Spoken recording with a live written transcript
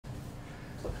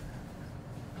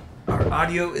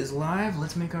Audio is live.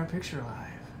 Let's make our picture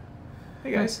live.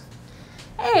 Hey guys.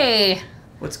 Hey.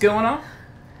 What's going on?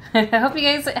 I hope you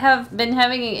guys have been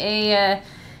having a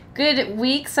good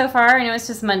week so far. I know it's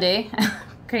just Monday.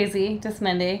 Crazy, just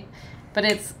Monday. But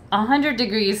it's 100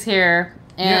 degrees here.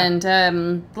 And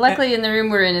luckily in the room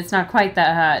we're in, it's not quite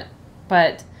that hot.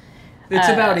 But it's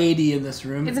about 80 in this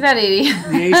room. It's about 80.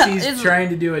 The AC's trying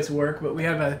to do its work, but we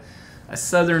have a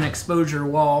southern exposure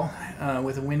wall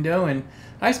with a window, and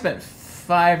I spent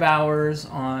 5 hours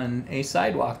on a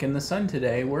sidewalk in the sun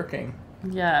today working.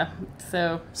 Yeah,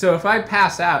 so if I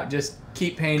pass out, just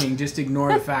keep painting. Just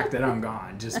ignore the fact that I'm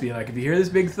gone. Just be like, if you hear this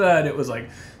big thud, it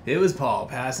was Paul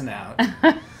passing out.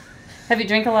 Have you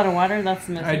drank a lot of water? That's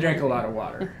the most I drank a lot of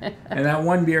water. And that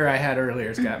one beer I had earlier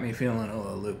has got me feeling a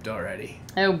little looped already.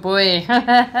 Oh boy.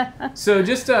 So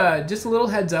just a little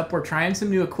heads up, we're trying some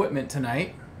new equipment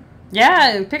tonight.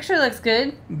 Yeah, the picture looks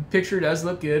good. Picture does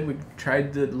look good. We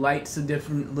tried the lights a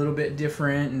little bit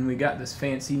different, and we got this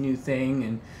fancy new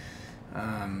thing,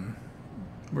 and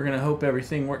we're gonna hope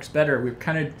everything works better. We're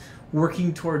kind of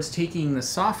working towards taking the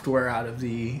software out of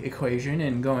the equation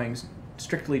and going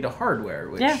strictly to hardware,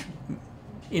 which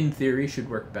in theory should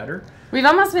work better. We've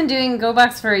almost been doing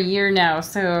GoBox for a year now,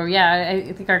 so yeah,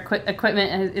 I think our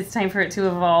equipment, it's time for it to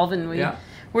evolve, and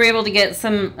we're able to get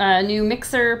some new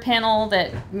mixer panel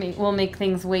that will make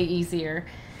things way easier.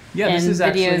 Yeah, and this is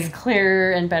videos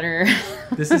clearer and better.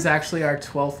 This is actually our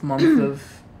 12th month of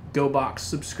GoBox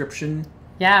subscription.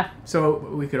 Yeah. So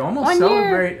we could almost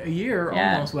celebrate a year,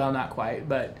 almost. Well, not quite,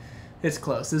 but it's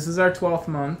close. This is our 12th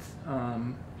month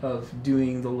of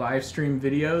doing the live stream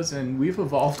videos, and we've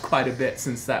evolved quite a bit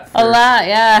since that first. A lot,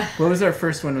 yeah. What was our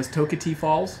first one? Was Tokati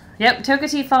Falls? Yep,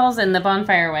 Tokati Falls and the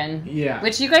Bonfire one. Yeah.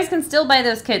 Which you guys can still buy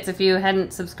those kits if you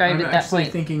hadn't subscribed at that point. I'm actually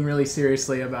thinking really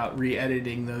seriously about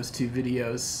re-editing those two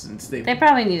videos since they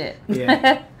probably need it.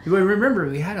 Yeah. Remember,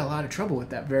 we had a lot of trouble with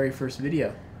that very first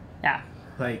video. Yeah.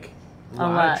 Like, a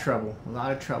lot of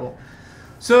trouble.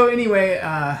 So anyway,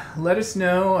 let us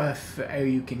know if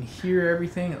you can hear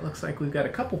everything. It looks like we've got a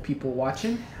couple people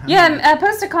watching. Yeah,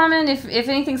 post a comment if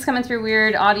anything's coming through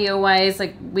weird audio-wise.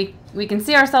 Like, we can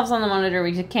see ourselves on the monitor,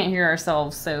 we just can't hear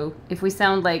ourselves. So if we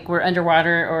sound like we're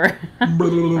underwater or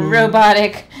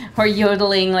robotic or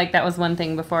yodeling, like that was one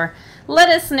thing before, let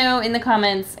us know in the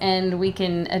comments and we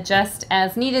can adjust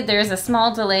as needed. There is a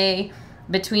small delay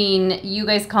between you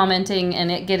guys commenting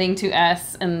and it getting to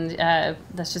us, and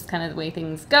that's just kind of the way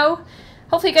things go.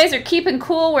 Hopefully you guys are keeping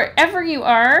cool wherever you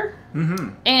are.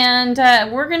 Mm-hmm.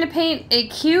 And we're going to paint a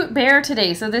cute bear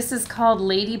today. So this is called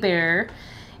Lady Bear,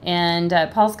 and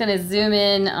Paul's going to zoom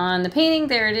in on the painting.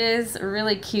 There it is,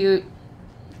 really cute.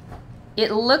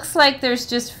 It looks like there's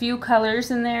just few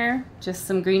colors in there, just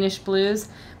some greenish blues,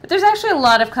 but there's actually a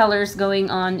lot of colors going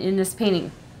on in this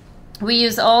painting. We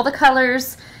use all the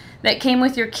colors that came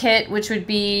with your kit, which would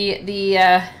be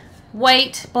the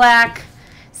white, black,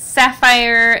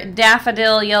 sapphire,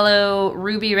 daffodil, yellow,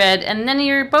 ruby red, and then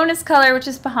your bonus color, which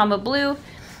is Bahama blue,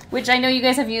 which I know you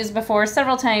guys have used before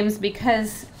several times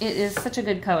because it is such a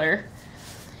good color.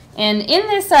 And in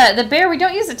this, the bear, we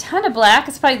don't use a ton of black.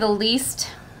 It's probably the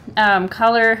least amount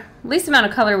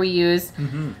of color we use.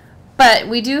 Mm-hmm. But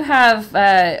we do have,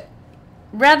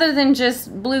 rather than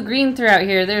just blue-green throughout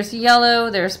here, there's yellow,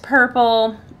 there's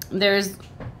purple, there's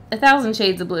 1,000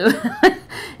 shades of blue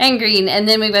and green, and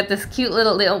then we've got this cute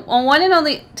little one and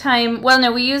only time. Well,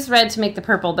 no, we use red to make the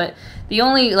purple, but the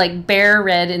only like bear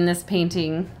red in this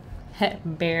painting,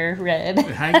 bear red.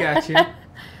 I got you.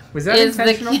 Was that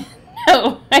intentional?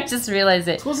 No, I just realized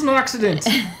it. It was an accident.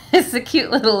 It's a cute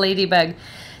little ladybug.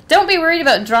 Don't be worried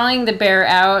about drawing the bear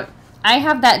out. I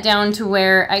have that down to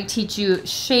where I teach you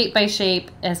shape by shape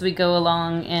as we go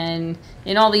along, and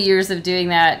in all the years of doing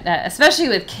that, especially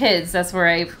with kids, that's where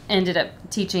I've ended up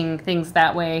teaching things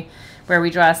that way, where we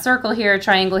draw a circle here, a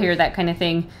triangle here, that kind of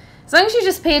thing. As long as you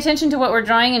just pay attention to what we're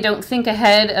drawing and don't think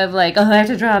ahead of like, oh, I have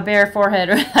to draw a bear forehead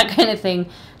or that kind of thing.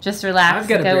 Just relax. I've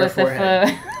got a bear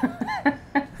forehead.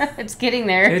 It's getting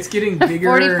there. It's getting bigger.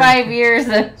 45 years.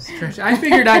 I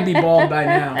figured I'd be bald by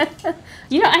now.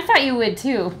 You know, I thought you would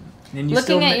too.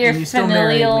 Looking at your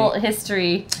familial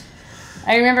history,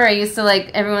 I remember I used to,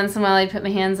 like, every once in a while I'd put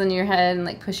my hands on your head and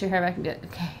like push your hair back and be like,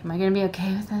 okay, am I going to be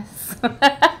okay with this?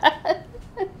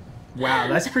 Wow,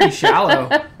 that's pretty shallow.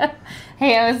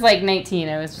 Hey, I was like 19.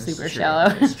 I was super shallow.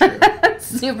 That's true.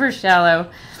 Super shallow.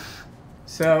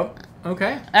 So,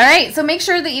 okay. All right, so make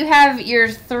sure that you have your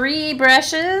 3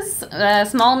 brushes,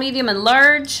 small, medium, and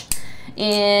large.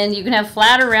 And you can have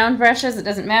flat or round brushes, it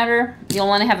doesn't matter. You'll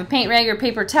want to have a paint rag or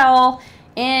paper towel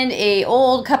and a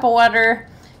old cup of water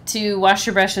to wash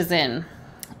your brushes in.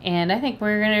 And I think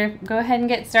we're going to go ahead and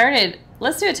get started.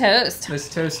 Let's do a toast. Let's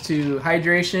toast to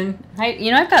hydration.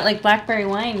 You know, I've got like blackberry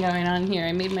wine going on here.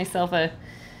 I made myself a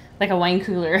wine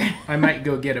cooler. I might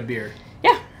go get a beer.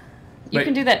 Yeah. You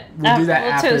can do that. We'll do that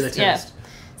after the toast. Yeah.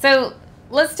 So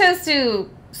let's toast to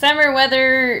summer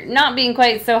weather not being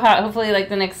quite so hot. Hopefully, like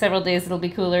the next several days, it'll be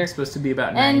cooler. It's supposed to be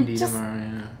about 90 tomorrow.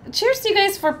 Yeah. Cheers to you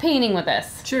guys for painting with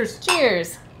us. Cheers.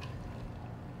 Cheers.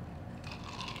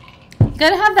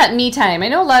 Gotta have that me time. I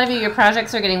know a lot of you, your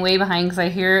projects are getting way behind because I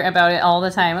hear about it all the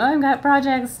time. Oh, I've got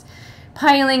projects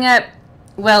piling up.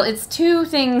 Well, it's 2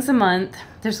 things a month.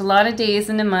 There's a lot of days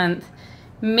in a month.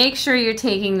 Make sure you're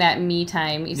taking that me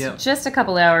time. It's just a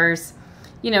couple hours,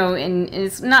 you know, and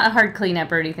it's not a hard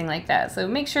cleanup or anything like that. So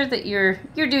make sure that you're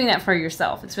doing that for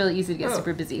yourself. It's really easy to get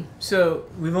super busy. So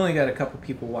we've only got a couple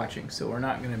people watching, so we're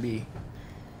not going to be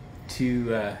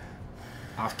too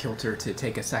off kilter to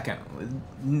take a second.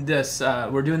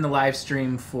 We're doing the live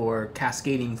stream for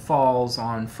Cascading Falls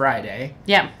on Friday.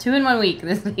 Yeah, 2 in 1 week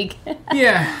this week.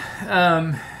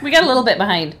 Yeah. We got a little bit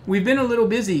behind. We've been a little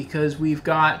busy because we've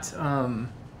got,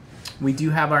 we do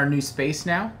have our new space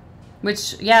now.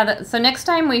 Which, yeah, so next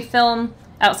time we film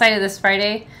outside of this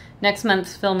Friday, next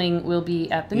month's filming will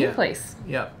be at the new place.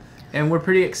 Yep. And we're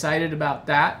pretty excited about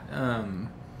that.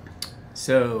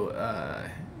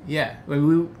 Yeah,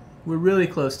 we're really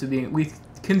close to being... We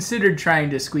considered trying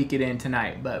to squeak it in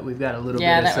tonight, but we've got a little bit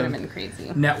of that some would have been crazy.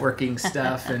 Networking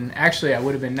stuff. And actually, it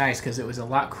would have been nice because it was a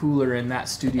lot cooler in that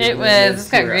studio. It was. It's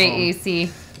got great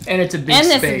AC. And it's a big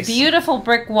space. And this beautiful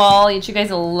brick wall, which you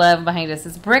guys will love behind us.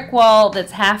 This brick wall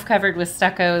that's half covered with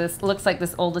stucco. This looks like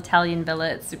this old Italian villa.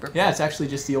 It's super cool. Yeah, it's actually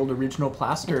just the old original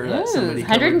plaster that somebody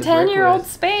covered 110-year-old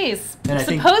space. And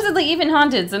supposedly even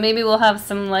haunted, so maybe we'll have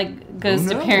some like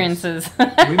ghost appearances.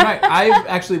 We might. I've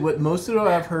actually, what most of what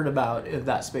I've heard about of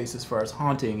that space as far as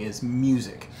haunting is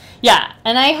music. Yeah,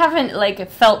 and I haven't like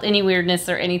felt any weirdness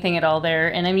or anything at all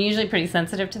there, and I'm usually pretty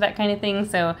sensitive to that kind of thing,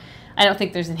 so I don't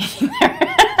think there's anything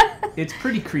there. It's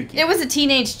pretty creaky. It was a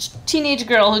teenage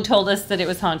girl who told us that it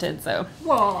was haunted. So.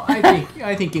 Well,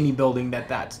 I think any building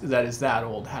that is that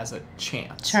old has a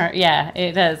chance. Yeah,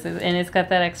 it does, and it's got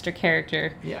that extra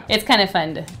character. Yeah. It's kind of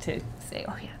fun to say,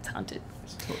 oh yeah, it's haunted.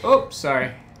 Oh,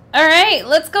 sorry. All right,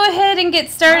 let's go ahead and get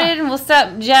started, and we'll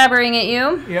stop jabbering at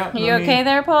you. Yeah. Are you okay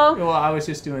there, Paul? Well, I was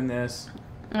just doing this.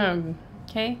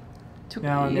 Okay.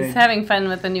 Now He's having fun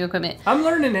with the new equipment. I'm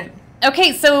learning it.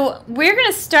 Okay, so we're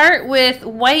going to start with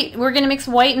white. We're going to mix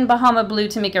white and Bahama blue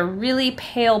to make a really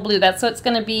pale blue. That's what it's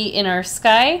going to be in our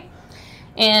sky.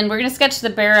 And we're going to sketch the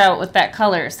bear out with that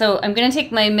color. So I'm going to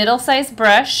take my middle-sized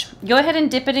brush. Go ahead and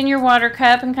dip it in your water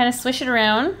cup and kind of swish it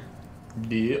around.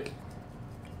 Dip.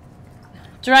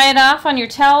 Dry it off on your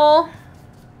towel.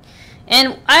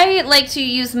 And I like to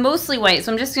use mostly white,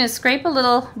 so I'm just going to scrape a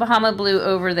little Bahama blue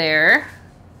over there.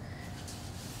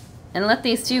 And let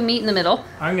these two meet in the middle.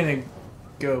 I'm going to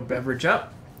go beverage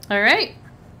up. All right.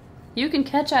 You can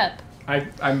catch up.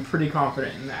 I'm pretty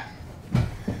confident in that.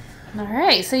 All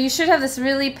right. So you should have this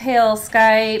really pale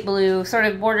sky blue, sort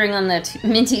of bordering on the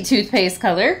minty toothpaste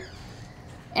color.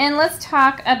 And let's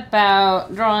talk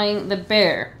about drawing the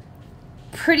bear.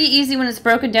 Pretty easy when it's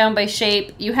broken down by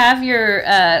shape. You have your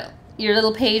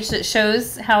little page that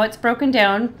shows how it's broken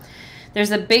down.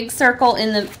 There's a big circle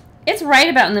in the... It's right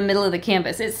about in the middle of the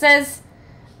canvas. It says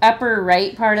upper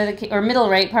right part of the, or middle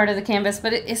right part of the canvas,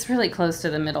 but it's really close to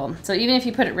the middle. So even if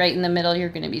you put it right in the middle, you're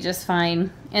going to be just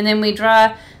fine. And then we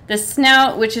draw the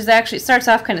snout, which is actually, it starts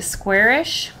off kind of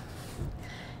squarish.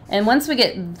 And once we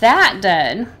get that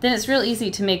done, then it's real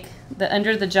easy to make the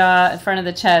under the jaw, in front of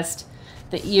the chest,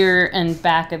 the ear, and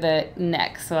back of the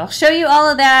neck. So I'll show you all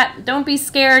of that. Don't be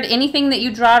scared. Anything that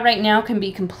you draw right now can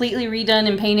be completely redone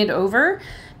and painted over,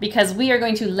 because we are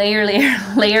going to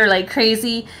layer like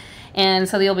crazy, and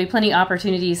so there'll be plenty of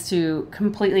opportunities to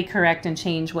completely correct and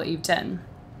change what you've done.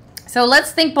 So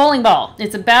let's think bowling ball.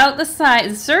 It's about the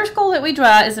size, the circle that we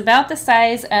draw is about the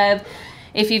size of,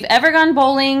 if you've ever gone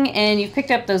bowling and you've picked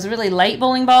up those really light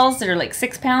bowling balls that are like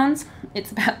 6 pounds,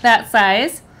 it's about that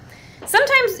size.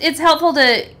 Sometimes it's helpful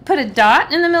to put a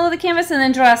dot in the middle of the canvas and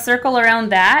then draw a circle around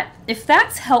that. If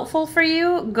that's helpful for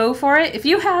you, go for it. If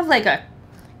you have like a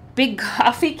big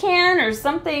coffee can or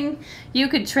something you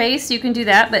could trace, you can do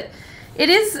that, but it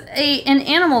is an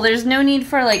animal. There's no need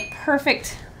for like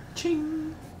perfect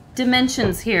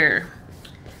dimensions here.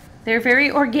 They're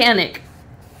very organic.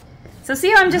 So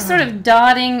see how I'm just sort of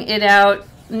dotting it out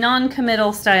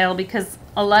non-committal style, because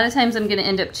a lot of times I'm going to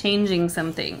end up changing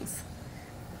some things.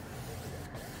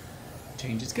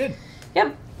 Change is good.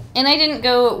 Yep. And I didn't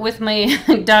go with my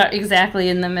dot exactly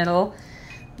in the middle.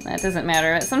 That doesn't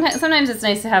matter. Sometimes it's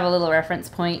nice to have a little reference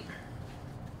point.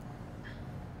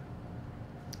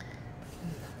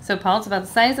 So Paul, it's about the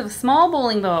size of a small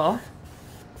bowling ball.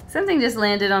 Something just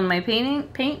landed on my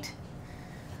paint.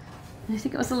 I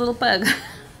think it was a little bug. A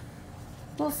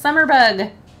little summer bug.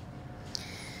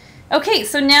 Okay,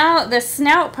 so now the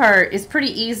snout part is pretty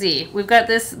easy. We've got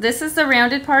this is the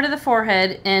rounded part of the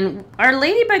forehead, and our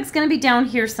ladybug's gonna be down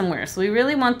here somewhere. So we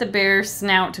really want the bear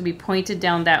snout to be pointed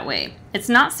down that way. It's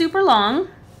not super long.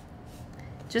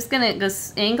 Just gonna go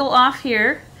angle off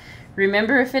here.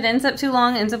 Remember, if it ends up too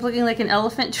long, ends up looking like an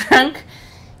elephant trunk,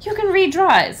 you can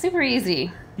redraw it. Super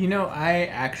easy. You know, I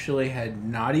actually had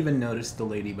not even noticed the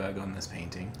ladybug on this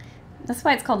painting. That's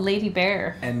why it's called Lady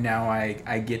Bear. And now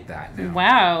I get that now.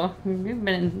 Wow. You've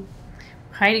been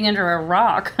hiding under a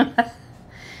rock.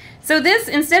 So this,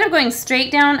 instead of going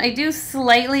straight down, I do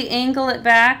slightly angle it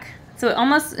back. So it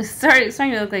almost it's starting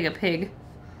to look like a pig.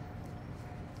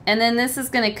 And then this is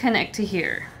going to connect to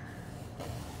here.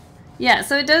 Yeah,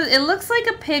 so it looks like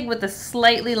a pig with a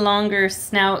slightly longer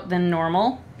snout than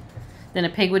normal. Than a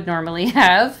pig would normally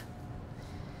have.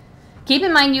 Keep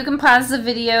in mind, you can pause the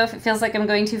video if it feels like I'm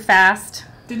going too fast.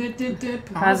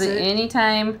 Pause it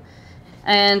anytime.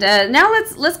 And now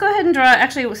let's go ahead and draw.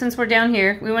 Actually, since we're down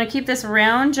here, we want to keep this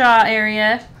round jaw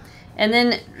area, and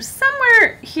then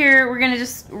somewhere here we're going to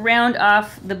just round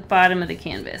off the bottom of the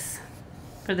canvas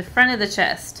for the front of the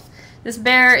chest. This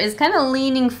bear is kind of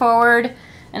leaning forward,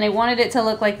 and I wanted it to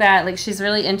look like that, like she's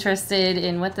really interested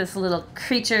in what this little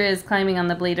creature is climbing on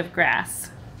the blade of grass.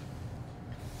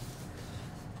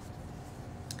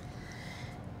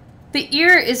 The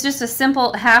ear is just a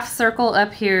simple half circle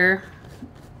up here,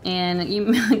 and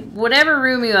you, whatever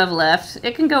room you have left,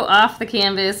 it can go off the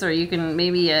canvas, or you can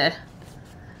maybe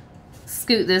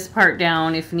scoot this part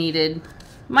down if needed.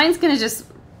 Mine's gonna just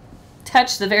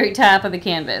touch the very top of the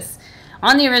canvas.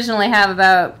 On the original, I have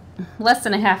about less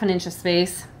than a ½ inch of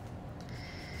space.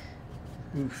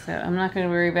 Oof. So I'm not gonna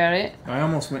worry about it. I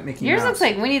almost went Mickey Yours Mouse. looks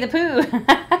like Winnie the Pooh.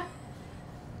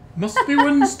 Must be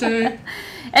Wednesday.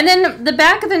 And then the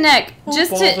back of the neck,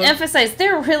 just to emphasize,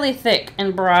 they're really thick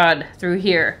and broad through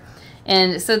here.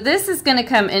 And so this is going to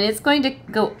come, and it's going to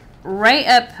go right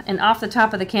up and off the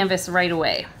top of the canvas right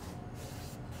away.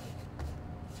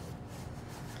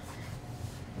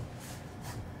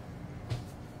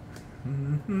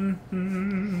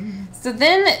 So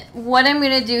then what I'm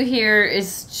going to do here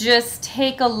is just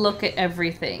take a look at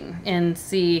everything and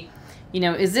see, you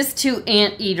know, is this too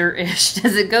anteater-ish?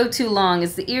 Does it go too long?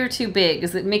 Is the ear too big?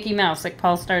 Is it Mickey Mouse, like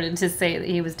Paul started to say that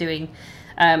he was doing?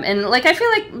 And like, I feel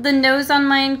like the nose on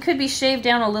mine could be shaved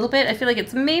down a little bit. I feel like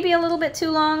it's maybe a little bit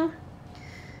too long.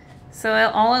 So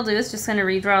all I'll do is just kind of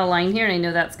redraw a line here, and I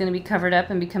know that's going to be covered up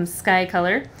and become sky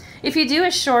color. If you do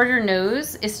a shorter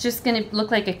nose, it's just going to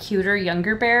look like a cuter,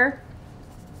 younger bear.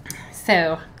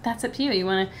 So that's up to you. You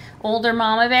want an older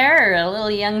mama bear or a little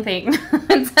young thing?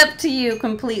 It's up to you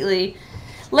completely.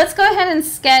 Let's go ahead and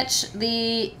sketch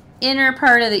the inner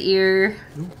part of the ear.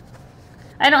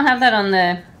 I don't have that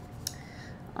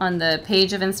on the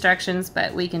page of instructions,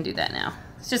 but we can do that now.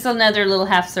 It's just another little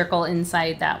half circle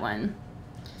inside that one.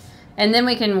 And then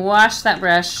we can wash that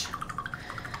brush.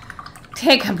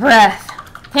 Take a breath.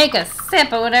 Take a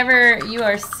sip of whatever you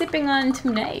are sipping on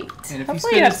tonight. And if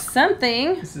hopefully you have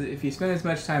something. If you spend as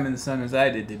much time in the sun as I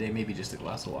did today, maybe just a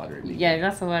glass of water would be good. A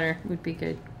glass of water would be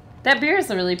good. That beer is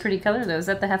a really pretty color, though. Is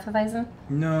that the Hefeweizen?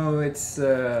 No, it's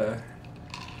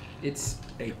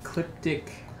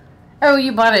Ecliptic. Oh,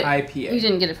 you bought it. IPA. You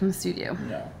didn't get it from the studio.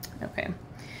 No. Okay.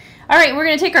 All right, we're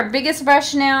going to take our biggest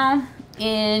brush now,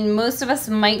 and most of us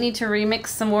might need to remix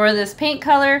some more of this paint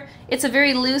color. It's a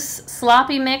very loose,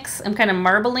 sloppy mix. I'm kind of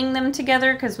marbling them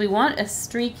together because we want a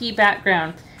streaky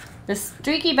background. The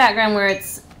streaky background where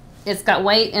it's got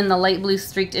white and the light blue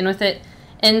streaked in with it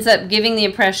ends up giving the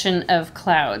impression of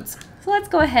clouds. So let's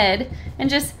go ahead and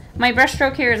just, my brush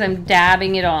stroke here is I'm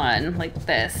dabbing it on like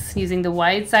this, using the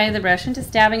wide side of the brush and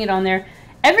just dabbing it on there.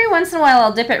 Every once in a while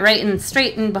I'll dip it right in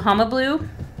straight in Bahama Blue.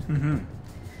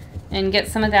 And get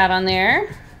some of that on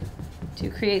there to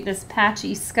create this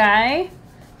patchy sky.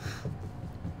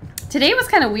 Today was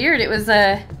kind of weird. It was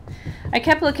I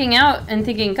kept looking out and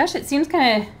thinking, gosh, it seems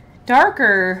kind of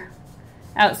darker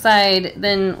outside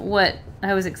than what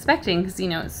I was expecting, because, you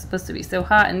know, it's supposed to be so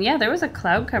hot. And yeah, there was a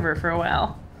cloud cover for a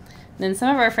while. And then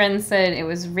some of our friends said it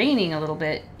was raining a little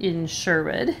bit in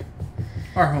Sherwood.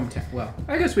 Our hometown. Well,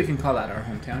 I guess we can call that our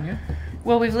hometown, yeah?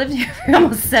 Well, we've lived here for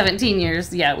almost 17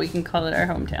 years. Yeah, we can call it our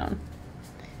hometown.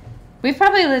 We've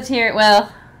probably lived here,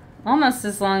 well, almost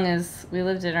as long as we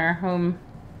lived in our home.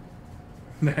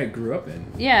 That I grew up in.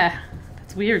 Yeah,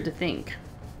 that's weird to think.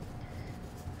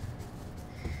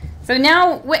 So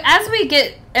now, as we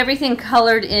get everything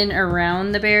colored in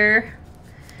around the bear,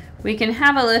 we can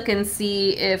have a look and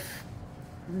see if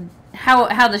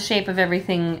how the shape of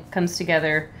everything comes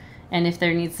together, and if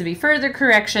there needs to be further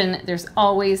correction, there's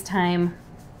always time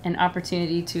and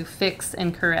opportunity to fix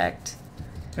and correct.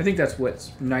 I think that's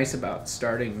what's nice about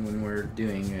starting when we're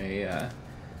doing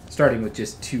starting with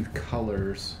just 2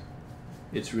 colors.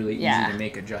 It's really easy to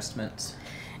make adjustments.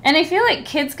 And I feel like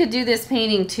kids could do this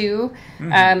painting too.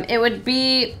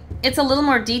 Mm-hmm. It's a little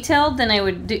more detailed than I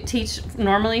would teach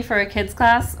normally for a kids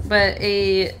class, but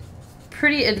a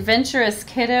pretty adventurous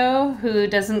kiddo who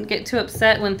doesn't get too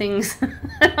upset when things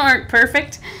aren't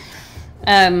perfect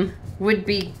would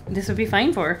be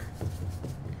fine for.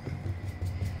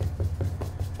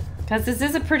 Because this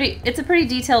is a pretty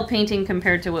detailed painting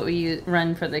compared to what we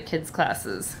run for the kids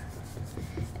classes.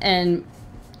 And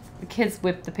the kids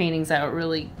whip the paintings out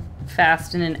really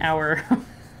fast in an hour.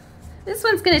 This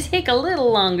one's going to take a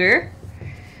little longer.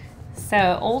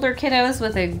 So older kiddos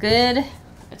with a good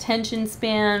attention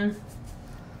span,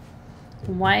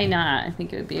 why not? I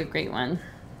think it would be a great one.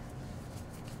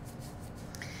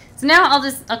 So now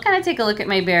I'll kind of take a look at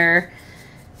my bear,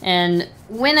 and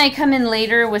when I come in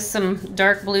later with some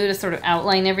dark blue to sort of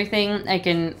outline everything,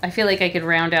 I feel like I could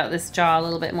round out this jaw a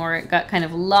little bit more. It got kind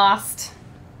of lost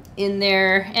in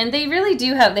there, and they really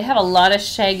do have a lot of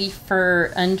shaggy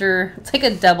fur under. It's like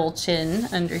a double chin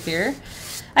under here.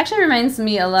 Actually reminds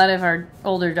me a lot of our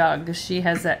older dog. She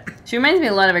reminds me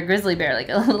a lot of a grizzly bear, like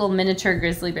a little miniature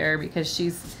grizzly bear, because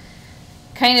she's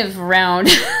kind of round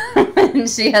and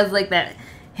she has like that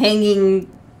hanging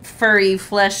furry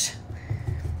flesh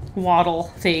waddle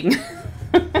thing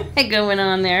going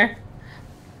on there.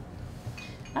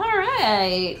 All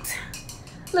right.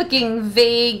 Looking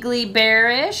vaguely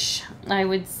bearish, I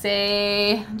would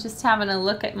say. Just having a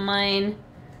look at mine.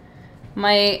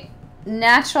 My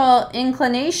natural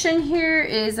inclination here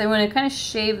is I want to kind of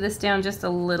shave this down just a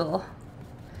little,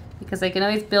 because I can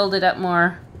always build it up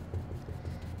more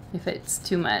if it's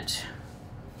too much.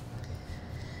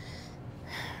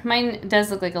 Mine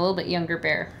does look like a little bit younger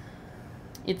bear.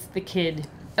 It's the kid.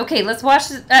 Okay, let's wash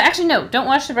this. Actually, no, don't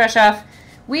wash the brush off.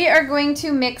 We are going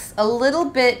to mix a little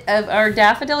bit of our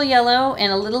daffodil yellow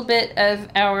and a little bit of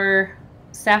our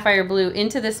sapphire blue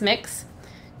into this mix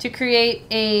to create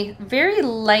a very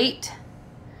light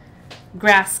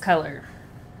grass color.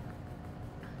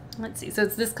 Let's see. So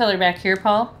it's this color back here,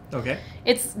 Paul. Okay.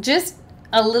 It's just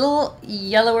a little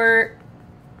yellower.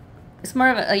 It's more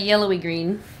of a yellowy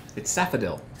green. It's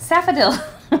saffodil. Saffodil.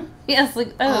 Yes.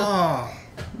 Like, oh.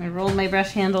 I rolled my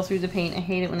brush handle through the paint. I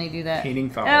hate it when I do that. Painting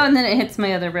foul. Oh, and then it hits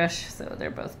my other brush, so they're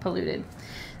both polluted.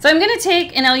 So I'm going to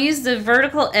take, and I'll use the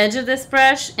vertical edge of this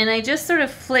brush, and I just sort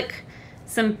of flick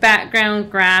some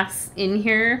background grass in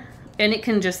here, and it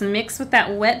can just mix with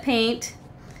that wet paint.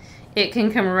 It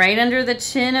can come right under the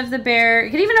chin of the bear.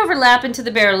 It can even overlap into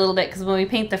the bear a little bit, because when we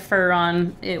paint the fur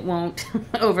on, it won't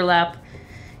overlap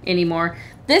anymore.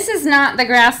 This is not the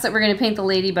grass that we're going to paint the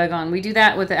ladybug on. We do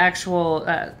that with the actual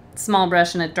small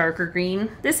brush in a darker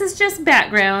green. This is just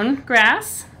background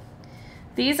grass.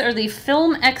 These are the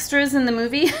film extras in the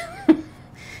movie.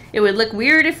 It would look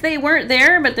weird if they weren't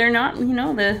there, but they're not, you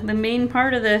know, the main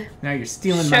part of the Now you're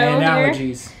stealing my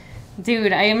analogies. Here.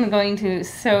 Dude, I am going to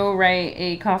write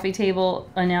a coffee table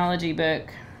analogy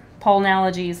book.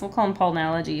 Paulnalogies. We'll call them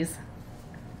Paulnalogies.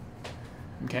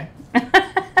 Okay.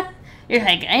 You're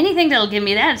like, anything that'll give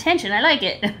me that attention, I like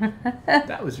it.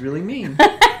 That was really mean.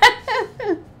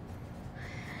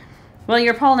 Well,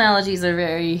 your Paulnalogies are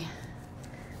very,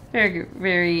 very,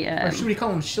 very... or should we call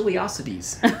them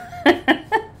shiliosities?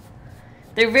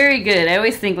 They're very good. I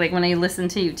always think, like, when I listen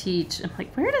to you teach, I'm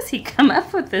like, where does he come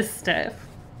up with this stuff?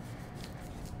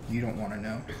 You don't want to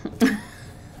know.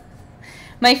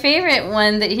 My favorite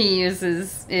one that he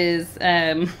uses is...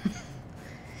 and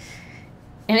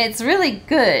it's really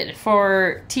good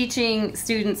for teaching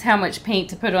students how much paint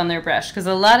to put on their brush. Because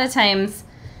a lot of times,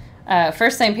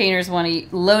 first-time painters want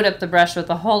to load up the brush with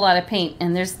a whole lot of paint.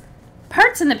 And there's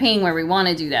parts in the painting where we want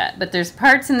to do that. But there's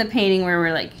parts in the painting where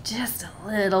we're like, just a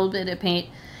little bit of paint.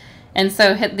 And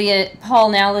so the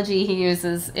Paulnalogy he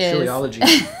uses is... Shiliology.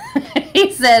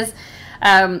 He says...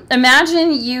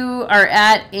 imagine you are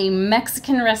at a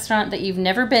Mexican restaurant that you've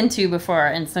never been to before,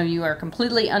 and so you are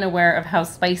completely unaware of how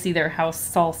spicy their house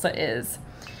salsa is.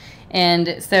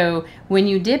 And so when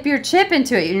you dip your chip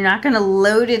into it, you're not going to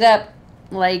load it up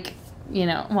like, you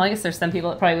know, well, I guess there's some people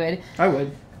that probably would. I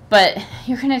would. But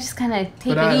you're going to just kind of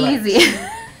take it easy.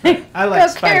 I like Go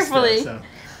spice carefully. Though,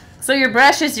 So your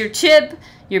brush is your chip,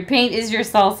 your paint is your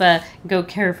salsa. Go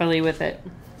carefully with it.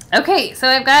 Okay, so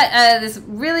I've got this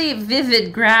really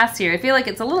vivid grass here. I feel like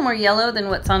it's a little more yellow than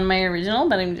what's on my original,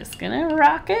 but I'm just going to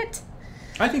rock it.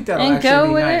 I think that'll and actually go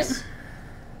be with nice. it.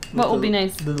 What will be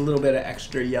nice? The little bit of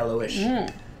extra yellowish.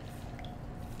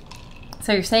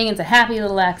 So you're saying it's a happy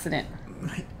little accident?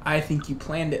 I think you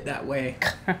planned it that way.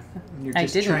 You're I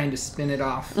just didn't. trying to spin it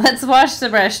off. Let's wash the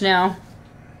brush now.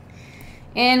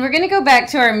 And we're going to go back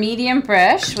to our medium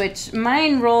brush, which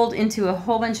mine rolled into a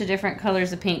whole bunch of different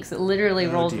colors of pinks. It literally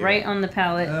rolled right on the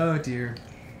palette. Oh, dear.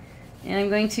 And I'm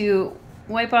going to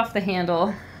wipe off the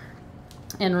handle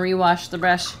and rewash the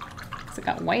brush because it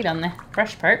got white on the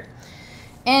brush part.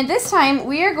 And this time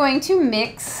we are going to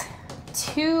mix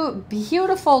two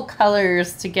beautiful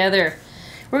colors together.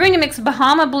 We're going to mix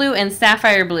Bahama Blue and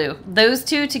Sapphire Blue. Those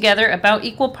two together about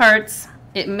equal parts.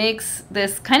 It makes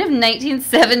this kind of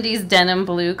 1970s denim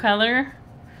blue color.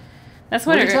 That's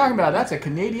what are you talking about? That's a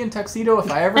Canadian tuxedo if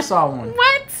I ever saw one.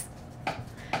 What?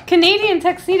 Canadian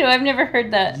tuxedo? I've never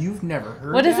heard that. You've never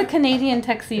heard What that? is a Canadian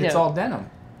tuxedo? It's all denim.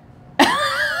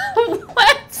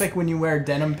 What? It's like when you wear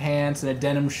denim pants and a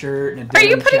denim shirt and a Are denim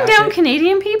you putting jacket. down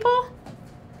Canadian people?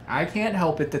 I can't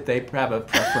help it that they have a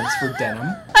preference for denim.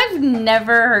 I've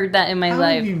never heard that in my How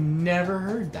life. have you never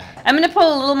heard that? I'm going to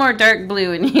pull a little more dark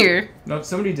blue in here. No,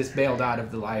 somebody just bailed out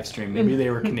of the live stream. Maybe they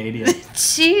were Canadian.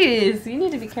 Jeez, you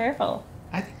need to be careful.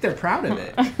 I think they're proud of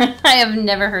it. I have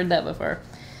never heard that before.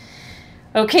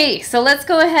 Okay, so let's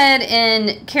go ahead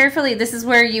and carefully, this is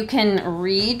where you can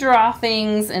redraw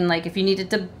things, and like if you needed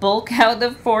to bulk out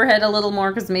the forehead a little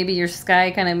more because maybe your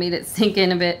sky kind of made it sink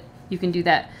in a bit, you can do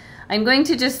that. I'm going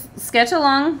to just sketch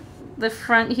along the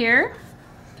front here.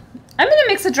 I'm going to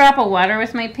mix a drop of water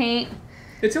with my paint.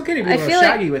 It's okay to be a little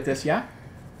shaggy with this, yeah?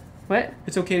 What?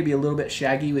 It's okay to be a little bit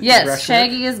shaggy with your brush. Yes,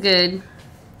 shaggy is good.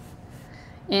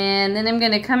 And then I'm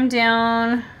going to come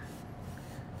down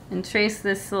and trace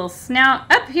this little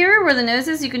snout. Up here where the nose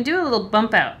is, you can do a little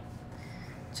bump out.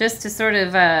 Just to sort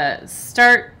of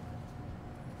start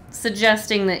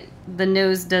suggesting that the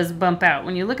nose does bump out.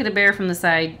 When you look at a bear from the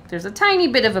side, there's a tiny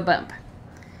bit of a bump.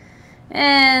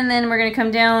 And then we're going to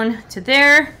come down to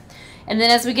there. And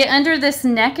then as we get under this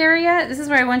neck area, this is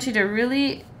where I want you to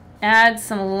really add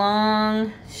some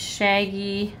long,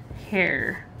 shaggy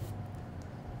hair.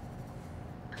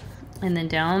 And then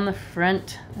down the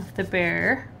front of the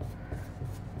bear.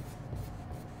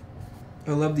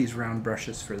 I love these round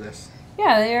brushes for this.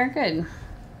 Yeah, they are good.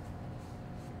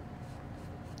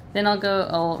 Then I'll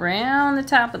go around the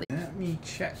top of the... Let me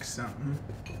check something.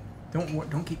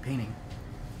 Don't keep painting.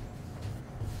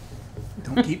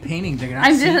 Don't keep painting. They're not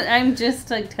I'm just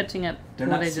like touching up They're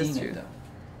what not I seeing just it, drew. though.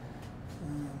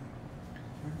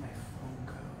 Where'd my phone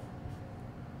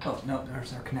go? Oh, no,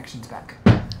 there's our connection's back.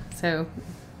 So,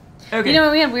 Okay. you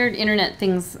know, we had weird internet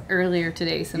things earlier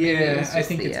today, so maybe it was I just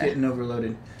think it's getting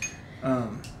overloaded.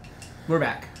 We're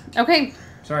back. Okay.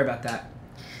 Sorry about that.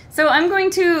 So I'm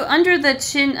going to, under the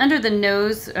chin, under the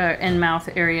nose and mouth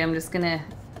area, I'm just going to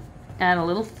add a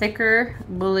little thicker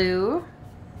blue.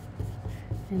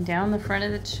 And down the front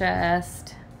of the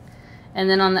chest. And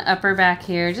then on the upper back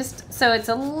here, just so it's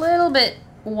a little bit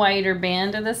wider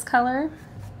band of this color.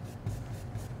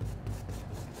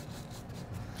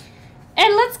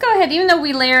 And let's go ahead, even though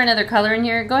we layer another color in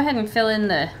here, go ahead and fill in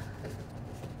the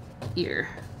ear.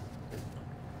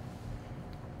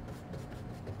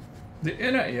 The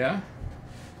inner, yeah.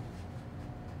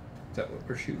 Is that what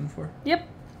we're shooting for? Yep.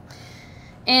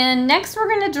 And next we're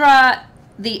going to draw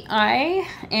the eye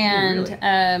and,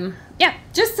 Oh, really? yeah,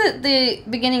 just the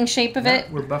beginning shape of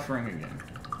it. We're buffering again.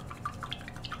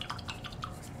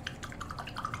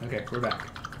 Okay, we're back.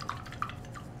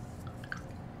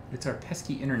 It's our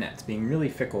pesky internet's being really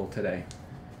fickle today.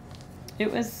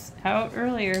 It was out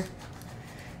earlier,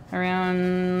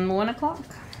 around 1 o'clock.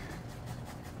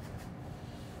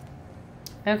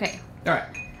 Okay. All right.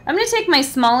 I'm going to take my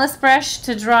smallest brush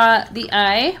to draw the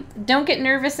eye. Don't get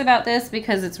nervous about this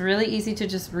because it's really easy to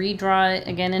just redraw it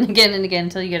again and again and again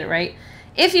until you get it right.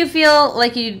 If you feel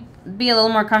like you'd be a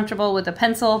little more comfortable with a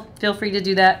pencil, feel free to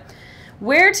do that.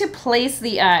 Where to place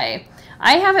the eye?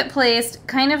 I have it placed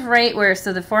kind of right where,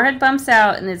 so the forehead bumps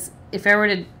out, and it's, if I were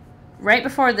to, right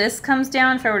before this comes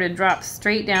down, if I were to drop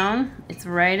straight down, it's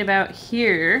right about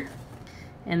here.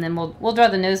 And then we'll draw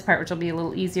the nose part, which will be a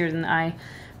little easier than the eye.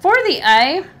 For the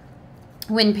eye,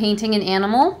 when painting an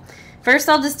animal, first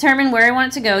I'll determine where I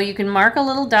want it to go. You can mark a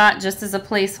little dot just as a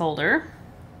placeholder,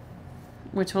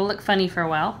 which will look funny for a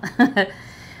while.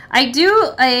 I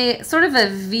do a sort of a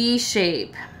V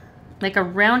shape, like a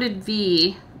rounded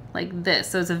V, like this.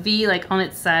 So it's a V like on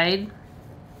its side.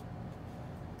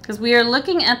 Because we are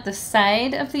looking at the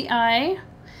side of the eye.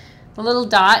 The little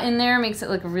dot in there makes it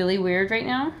look really weird right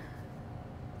now.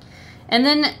 And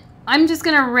then I'm just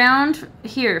going to round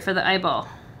here for the eyeball.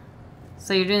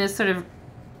 So you're doing this sort of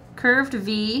curved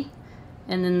V,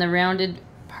 and then the rounded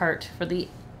part for the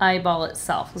eyeball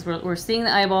itself. Because we're seeing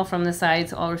the eyeball from the side,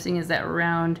 so all we're seeing is that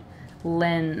round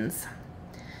lens.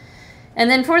 And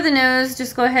then for the nose,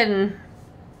 just go ahead and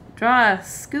draw a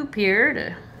scoop here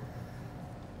to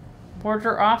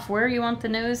border off where you want the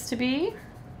nose to be,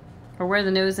 or where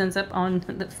the nose ends up on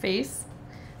the face.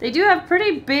 They do have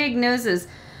pretty big noses,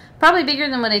 probably bigger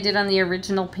than what I did on the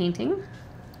original painting,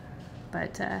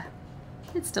 but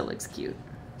it still looks cute.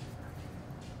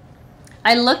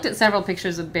 I looked at several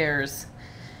pictures of bears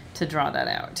to draw that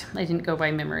out. I didn't go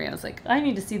by memory. I was like, I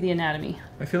need to see the anatomy.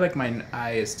 I feel like my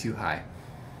eye is too high.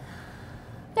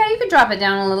 Yeah, you could drop it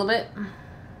down a little bit.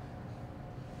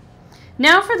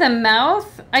 Now for the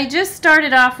mouth, I just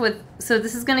started off with, so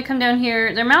this is going to come down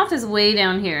here. Their mouth is way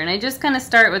down here, and I just kind of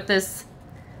start with this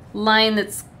line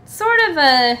that's sort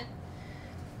of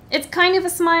it's kind of a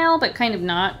smile, but kind of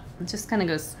not. It just kind of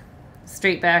goes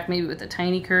straight back, maybe with a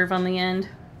tiny curve on the end.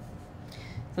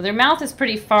 So their mouth is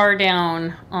pretty far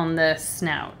down on the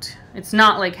snout. It's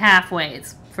not like halfway,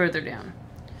 it's further down.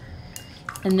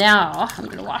 And now I'm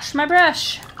going to wash my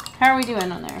brush. How are we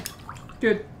doing on there?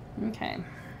 Good. Okay.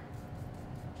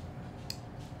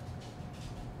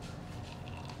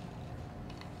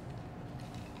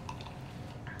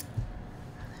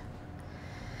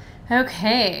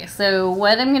 Okay, so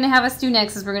what I'm going to have us do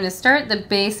next is we're going to start the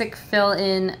basic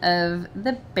fill-in of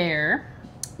the bear,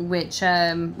 which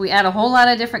we add a whole lot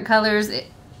of different colors.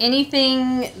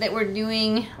 Anything that we're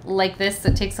doing like this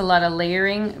that takes a lot of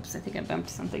layering, oops, I think I bumped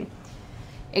something.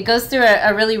 It goes through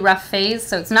a really rough phase,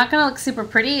 so it's not going to look super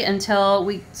pretty until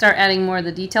we start adding more of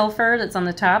the detail fur that's on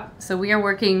the top. So we are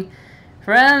working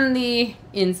from the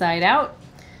inside out.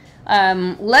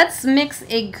 Let's mix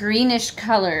a greenish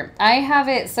color. I have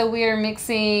it so we are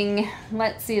mixing,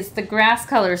 let's see, it's the grass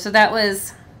color. So that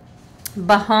was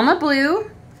Bahama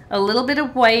blue, a little bit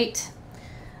of white,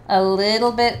 a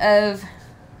little bit of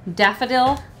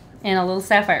daffodil, and a little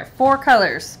sapphire. 4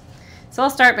 colors. So I'll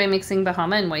start by mixing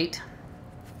Bahama and white.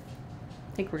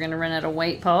 I think we're going to run out of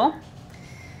white, Paul.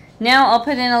 Now I'll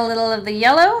put in a little of the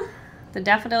yellow, the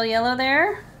daffodil yellow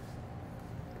there.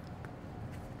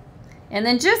 And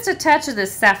then just a touch of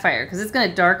this sapphire, because it's going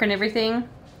to darken everything.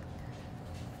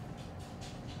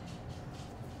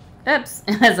 Oops,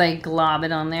 as I glob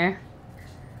it on there.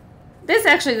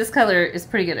 This color is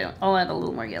pretty good. I'll add a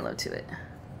little more yellow to it.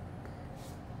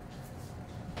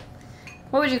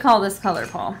 What would you call this color,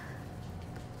 Paul?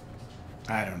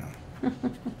 I don't know.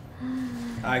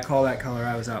 I call that color.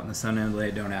 I was out in the sun and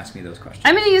late. Don't ask me those questions.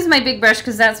 I'm going to use my big brush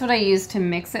because that's what I use to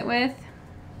mix it with.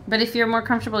 But if you're more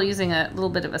comfortable using a little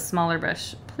bit of a smaller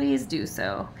brush, please do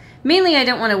so. Mainly, I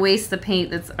don't want to waste the paint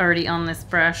that's already on this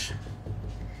brush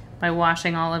by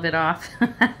washing all of it off.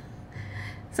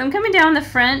 So I'm coming down the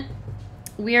front.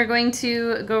 We are going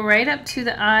to go right up to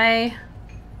the eye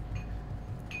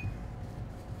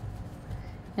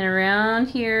and around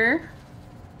here.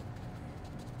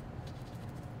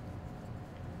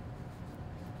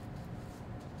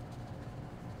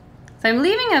 So I'm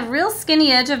leaving a real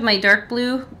skinny edge of my dark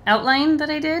blue outline that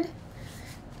I did,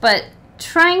 but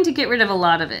trying to get rid of a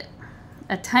lot of it.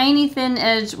 A tiny thin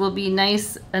edge will be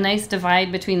nice, a nice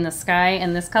divide between the sky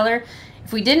and this color.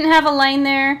 If we didn't have a line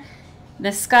there,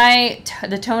 the sky,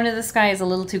 the tone of the sky is a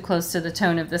little too close to the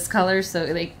tone of this color, so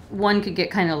like one could get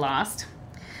kind of lost.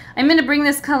 I'm going to bring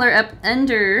this color up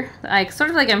under the eye, sort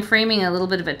of like I'm framing a little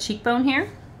bit of a cheekbone here.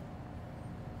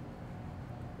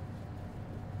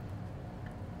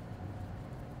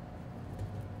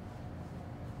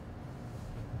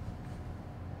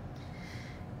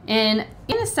 And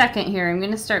in a second here, I'm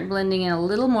going to start blending in a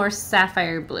little more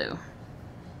sapphire blue.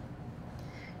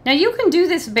 Now you can do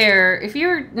this bear, if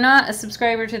you're not a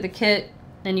subscriber to the kit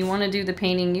and you want to do the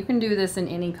painting, you can do this in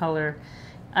any color.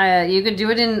 You could do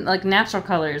it in like natural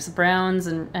colors, browns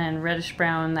and reddish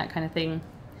brown, that kind of thing.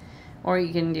 Or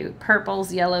you can do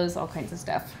purples, yellows, all kinds of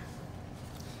stuff.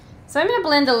 So I'm going to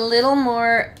blend a little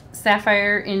more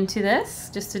sapphire into this,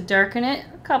 just to darken it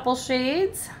a couple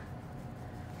shades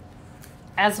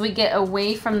as we get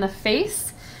away from the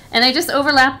face. And I just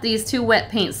overlap these 2 wet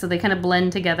paints so they kind of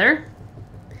blend together.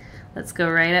 Let's go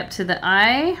right up to the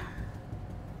eye.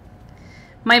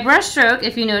 My brush stroke,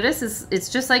 if you notice, it's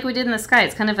just like we did in the sky.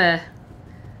 It's kind of a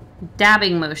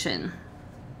dabbing motion.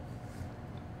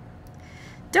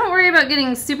 Don't worry about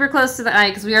getting super close to the eye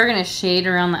because we are going to shade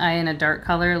around the eye in a dark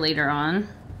color later on.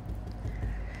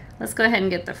 Let's go ahead and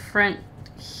get the front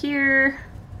here.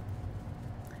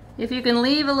 If you can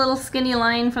leave a little skinny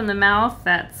line from the mouth,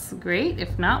 that's great.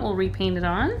 If not, we'll repaint it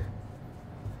on.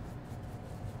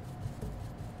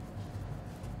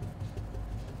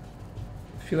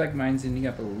 feel like mine's ending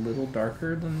up a little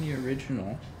darker than the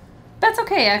original. That's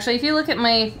okay, actually. If you look at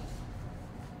my...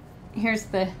 Here's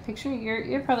the picture.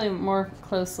 You're probably more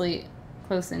close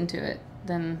into it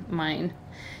than mine.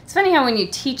 It's funny how when you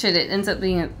teach it, it ends up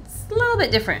being a little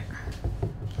bit different.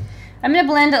 I'm going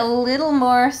to blend a little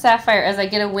more sapphire as I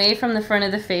get away from the front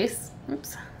of the face.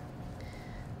 Oops.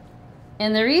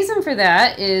 And the reason for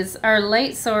that is our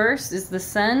light source is the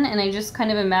sun, and I just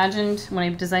kind of imagined when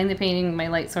I designed the painting, my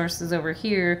light source is over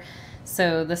here.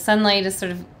 So the sunlight is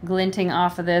sort of glinting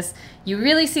off of this. You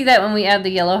really see that when we add the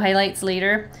yellow highlights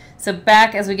later. So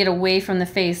back as we get away from the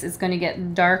face, it's going to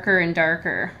get darker and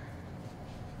darker.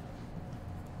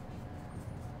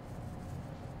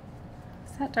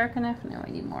 Is that dark enough? No,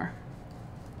 I need more.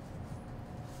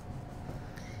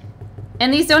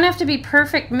 And these don't have to be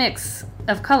perfect mix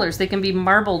of colors. They can be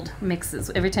marbled mixes.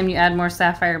 Every time you add more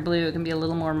sapphire blue, it can be a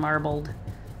little more marbled.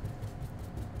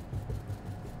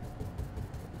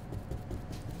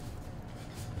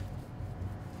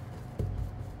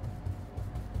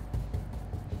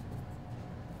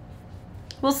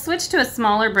 We'll switch to a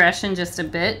smaller brush in just a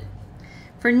bit.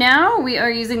 For now, we are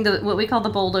using what we call the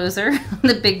bulldozer,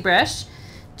 the big brush,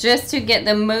 just to get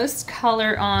the most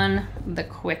color on the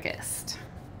quickest.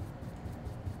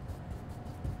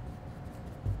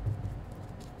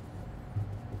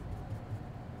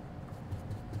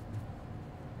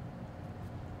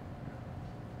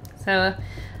 So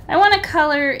I want to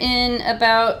color in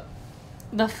about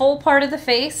the full part of the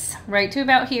face, right to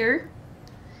about here.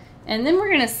 And then we're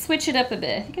going to switch it up a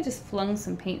bit. I think I just flung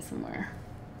some paint somewhere.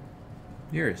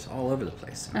 Yours all over the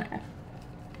place tonight. Okay.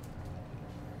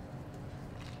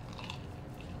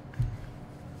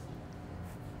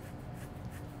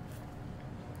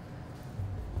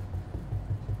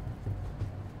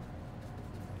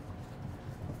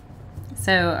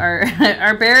 So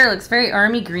our bear looks very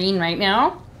army green right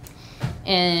now.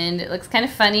 And it looks kind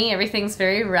of funny. Everything's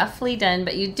very roughly done,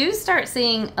 but you do start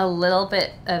seeing a little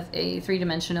bit of a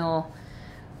three-dimensional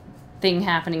thing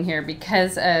happening here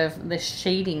because of the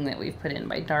shading that we've put in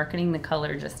by darkening the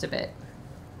color just a bit.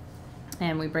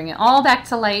 And we bring it all back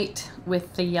to light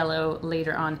with the yellow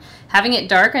later on. Having it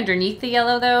dark underneath the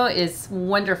yellow, though, is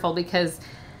wonderful because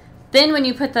then when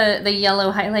you put the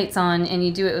yellow highlights on and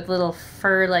you do it with little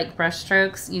fur-like brush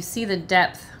strokes, you see the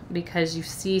depth because you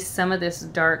see some of this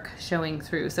dark showing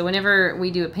through. So whenever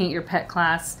we do a Paint Your Pet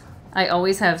class, I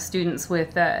always have students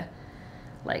with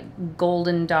like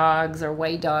golden dogs or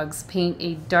white dogs paint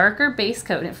a darker base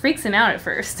coat. And it freaks them out at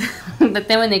first. But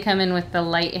then when they come in with the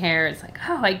light hair, it's like,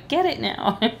 oh, I get it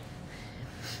now.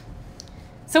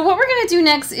 So what we're going to do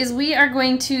next is we are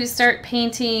going to start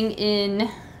painting in,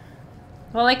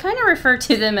 well, I kind of refer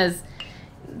to them as,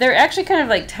 they're actually kind of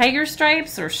like tiger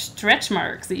stripes or stretch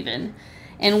marks even.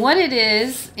 And what it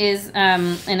is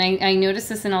and I noticed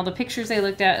this in all the pictures I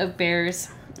looked at of bears,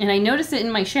 and I noticed it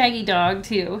in my shaggy dog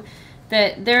too,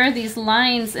 that there are these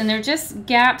lines and they're just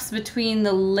gaps between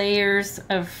the layers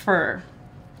of fur.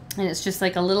 And it's just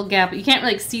like a little gap. You can't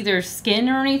like see their skin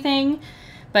or anything,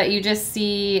 but you just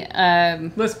see...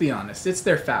 Let's be honest, it's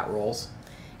their fat rolls.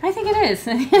 I think it is.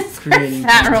 It's creating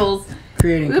fat rolls.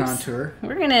 Creating contour.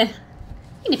 We're gonna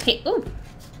paint... Ooh.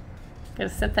 Gotta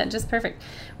set that just perfect.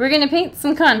 We're gonna paint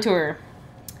some contour.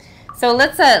 So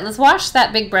let's wash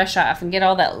that big brush off and get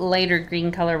all that lighter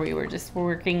green color we were just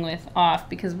working with off,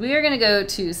 because we are gonna go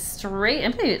to straight,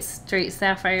 I'm putting it straight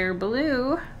sapphire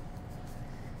blue.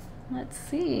 Let's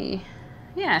see.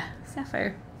 Yeah,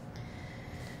 sapphire.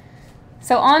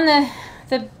 So on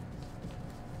the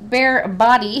bare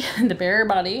body,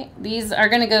 these are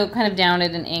gonna go kind of down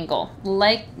at an angle,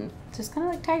 like just kind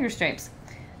of like tiger stripes.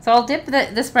 So I'll dip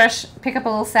this brush, pick up a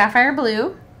little sapphire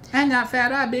blue. And that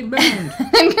fat eye, big bone.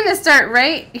 I'm going to start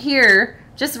right here,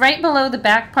 just right below the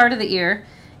back part of the ear.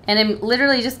 And I'm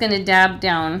literally just going to dab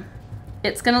down.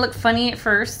 It's going to look funny at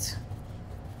first.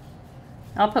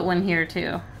 I'll put one here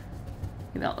too.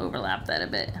 Maybe I'll overlap that a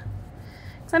bit.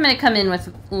 So I'm going to come in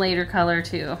with lighter color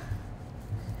too.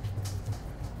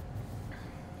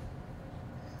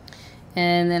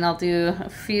 And then I'll do a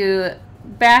few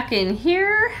back in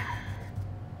here.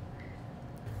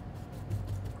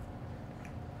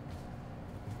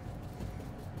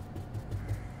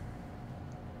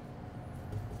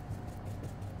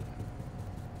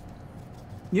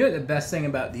 You know what the best thing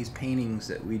about these paintings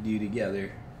that we do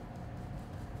together?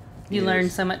 You learn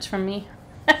so much from me.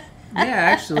 Yeah,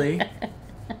 actually.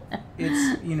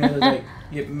 It's, you know, like,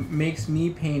 it makes me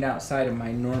paint outside of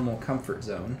my normal comfort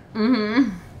zone.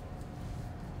 Mm-hmm.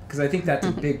 Because I think that's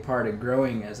a big part of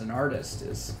growing as an artist,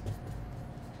 is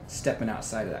stepping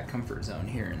outside of that comfort zone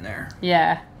here and there.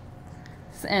 Yeah.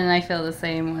 And I feel the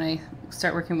same when I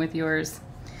start working with yours.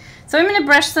 So I'm going to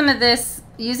brush some of this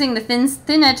using the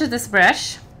thin edge of this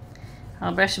brush.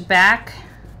 I'll brush back.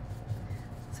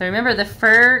 So remember, the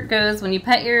fur goes, when you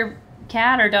pet your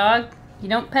cat or dog, you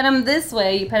don't pet them this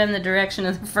way, you pet them the direction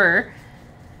of the fur.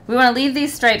 We want to leave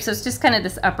these stripes, so it's just kind of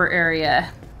this upper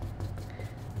area.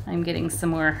 I'm getting some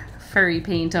more furry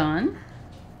paint on.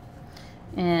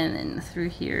 And then through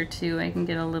here too, I can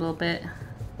get a little bit.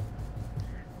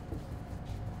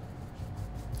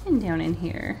 And down in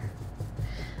here.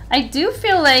 I do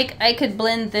feel like I could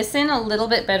blend this in a little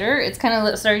bit better. It's kind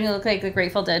of starting to look like the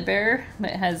Grateful Dead bear, but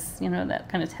it has, you know, that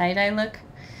kind of tie-dye look.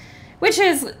 Which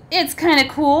is, it's kind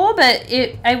of cool, but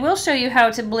I will show you how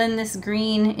to blend this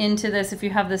green into this if you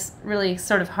have this really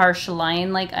sort of harsh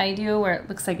line like I do, where it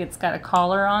looks like it's got a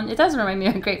collar on. It does remind me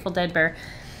of a Grateful Dead bear.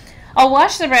 I'll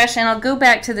wash the brush and I'll go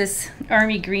back to this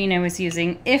army green I was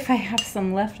using. If I have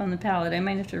some left on the palette, I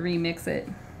might have to remix it.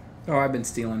 Oh, I've been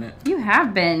stealing it. You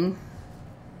have been.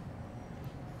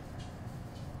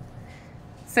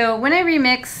 So when I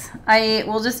remix, I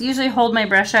will just usually hold my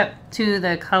brush up to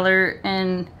the color,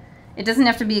 and it doesn't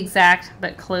have to be exact,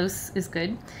 but close is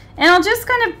good. And I'll just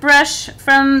kind of brush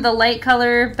from the light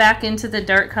color back into the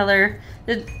dark color.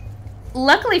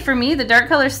 Luckily for me, the dark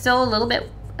color is still a little bit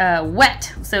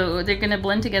wet, so they're going to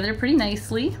blend together pretty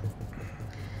nicely.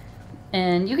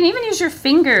 And you can even use your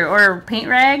finger or paint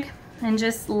rag and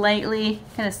just lightly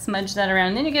kind of smudge that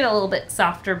around. Then you get a little bit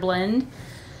softer blend.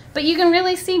 But you can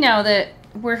really see now that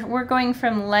we're going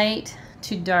from light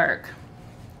to dark.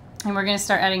 And we're going to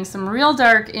start adding some real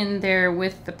dark in there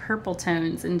with the purple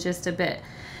tones in just a bit.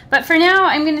 But for now,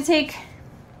 I'm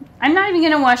not even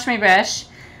going to wash my brush.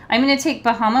 I'm going to take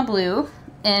Bahama Blue,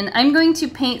 and I'm going to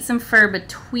paint some fur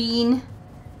between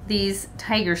these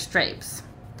tiger stripes.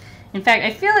 In fact,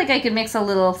 I feel like I could mix a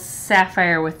little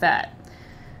sapphire with that,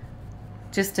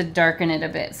 just to darken it a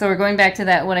bit. So we're going back to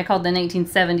that, what I called the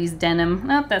 1970s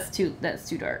denim. Oh, that's too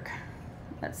dark.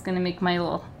 That's going to make my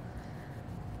little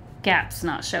gaps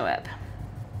not show up.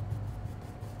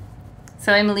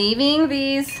 So I'm leaving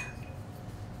these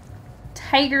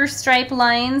tiger stripe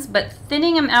lines, but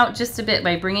thinning them out just a bit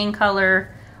by bringing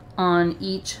color on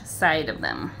each side of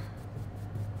them.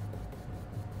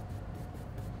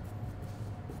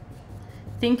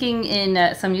 Thinking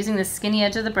in, so I'm using the skinny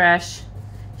edge of the brush,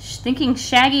 thinking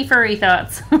shaggy furry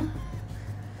thoughts.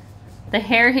 The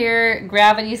hair here,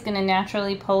 gravity is going to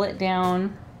naturally pull it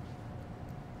down.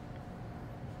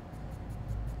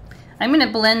 I'm going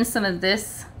to blend some of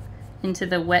this into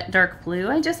the wet dark blue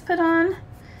I just put on,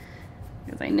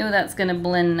 because I know that's going to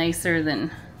blend nicer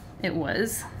than it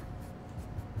was.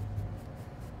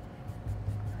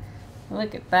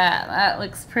 Look at that. That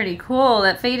looks pretty cool.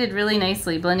 That faded really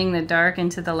nicely, blending the dark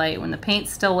into the light when the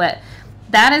paint's still wet.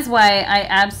 That is why I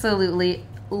absolutely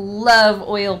love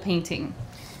oil painting.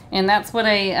 And that's what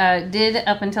I did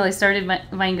up until I started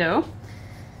Vine Go.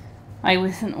 I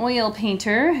was an oil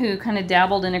painter who kind of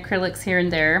dabbled in acrylics here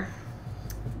and there.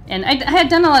 And I had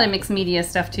done a lot of mixed media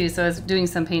stuff too, so I was doing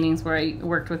some paintings where I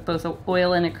worked with both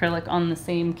oil and acrylic on the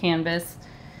same canvas.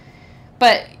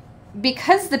 But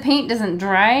because the paint doesn't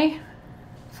dry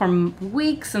for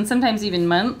weeks and sometimes even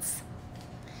months,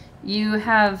 you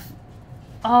have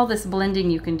all this blending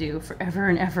you can do forever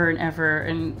and ever and ever.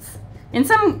 And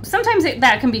sometimes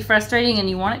that can be frustrating and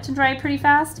you want it to dry pretty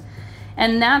fast.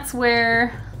 And that's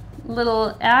where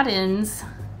little add-ins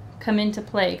come into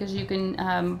play, because you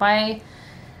can buy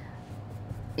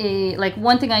like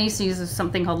one thing I used to use is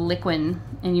something called Liquin,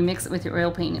 and you mix it with your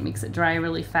oil paint, it makes it dry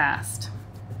really fast.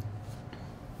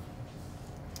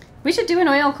 We should do an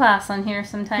oil class on here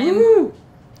sometime. Woo!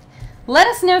 Let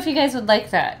us know if you guys would like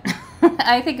that.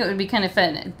 I think it would be kind of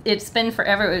fun. It's been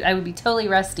forever. I would be totally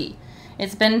rusty.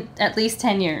 It's been at least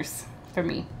 10 years for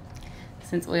me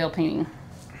since oil painting.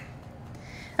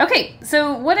 Okay,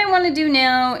 so what I want to do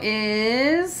now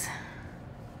is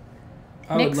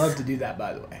I would love to do that,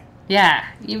 by the way. Yeah,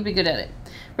 you'd be good at it.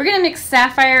 We're going to mix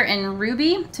sapphire and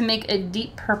ruby to make a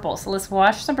deep purple. So let's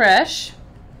wash the brush.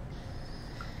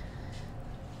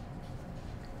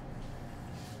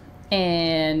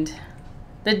 And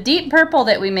the deep purple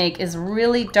that we make is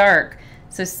really dark.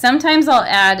 So sometimes I'll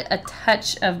add a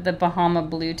touch of the Bahama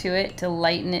Blue to it to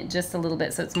lighten it just a little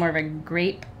bit, so it's more of a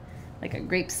grape, like a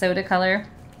grape soda color.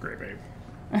 Great,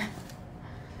 babe.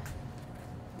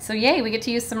 So yay, we get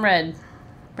to use some red.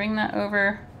 Bring that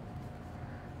over.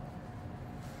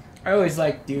 I always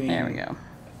like doing there we go.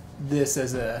 This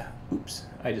as a... Oops,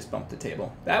 I just bumped the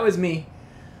table. That was me.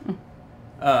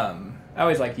 I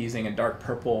always like using a dark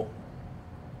purple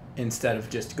instead of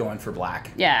just going for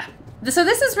black. Yeah. So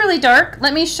this is really dark.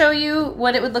 Let me show you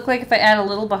what it would look like if I add a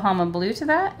little Bahama Blue to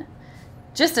that.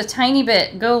 just a tiny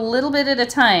bit. Go a little bit at a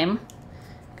time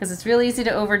because it's real easy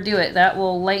to overdo it. That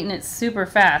will lighten it super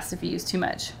fast if you use too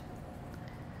much.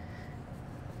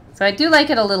 So I do like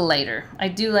it a little lighter. I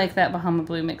do like that Bahama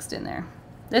Blue mixed in there.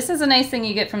 This is a nice thing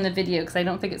you get from the video because I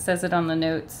don't think it says it on the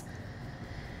notes.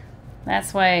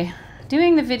 That's why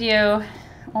doing the video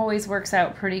always works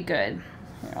out pretty good.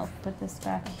 Here, I'll put this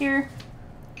back here.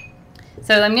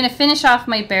 So I'm going to finish off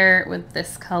my bear with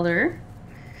this color.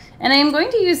 And I am going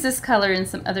to use this color in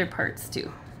some other parts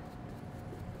too.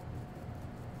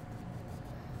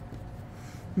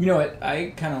 You know what,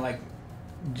 I kind of like,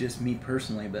 just me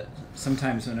personally, but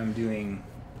sometimes when I'm doing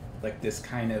like this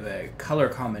kind of a color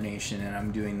combination and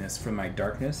I'm doing this for my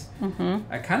darkness,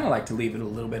 I kind of like to leave it a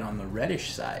little bit on the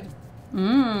reddish side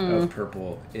of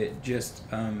purple. It just,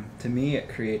 to me, it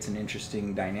creates an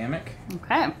interesting dynamic.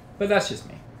 Okay. But that's just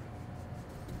me.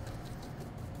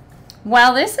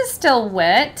 While this is still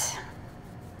wet,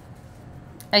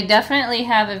 I definitely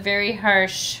have a very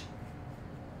harsh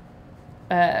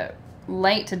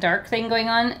light to dark thing going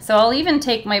on. So I'll even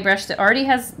take my brush that already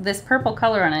has this purple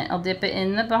color on it. I'll dip it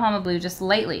in the Bahama Blue just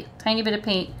lightly, tiny bit of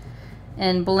paint,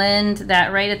 and blend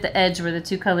that right at the edge where the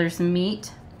two colors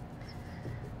meet.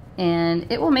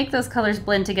 And it will make those colors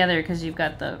blend together because you've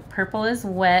got the purple is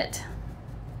wet.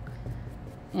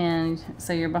 And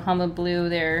so your Bahama Blue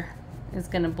there is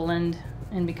going to blend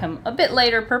and become a bit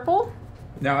lighter purple.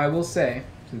 Now I will say,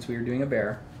 since we were doing a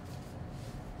bear,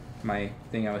 my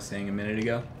thing I was saying a minute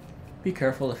ago, be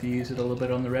careful if you use it a little bit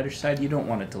on the reddish side. You don't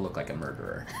want it to look like a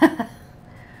murderer.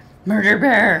 Murder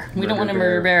bear. We don't want a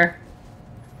murder bear.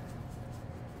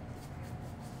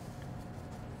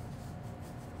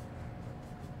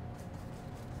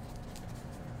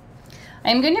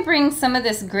 I'm going to bring some of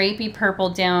this grapey purple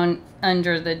down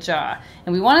under the jaw.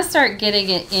 And we want to start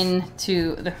getting it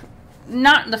into the,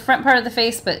 not the front part of the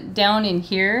face, but down in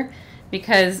here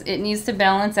because it needs to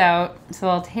balance out. So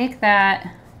I'll take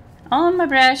that on my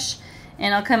brush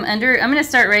and I'll come under, I'm going to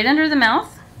start right under the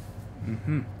mouth.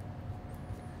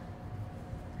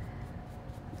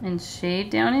 And shade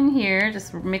down in here.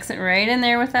 Just mix it right in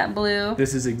there with that blue.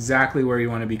 This is exactly where you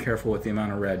want to be careful with the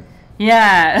amount of red.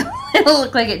 Yeah, it'll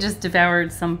look like it just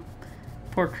devoured some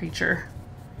poor creature.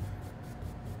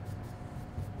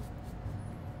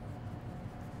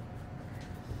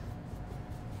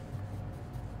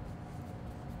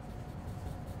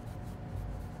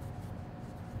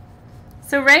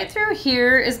 So right through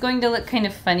here is going to look kind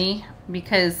of funny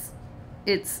because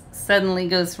it suddenly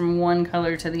goes from one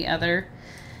color to the other.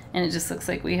 And it just looks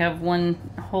like we have one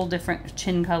whole different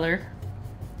chin color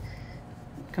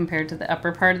compared to the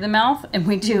upper part of the mouth, and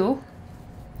we do.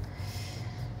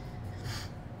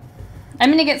 I'm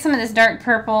going to get some of this dark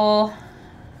purple.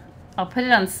 I'll put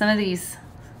it on some of these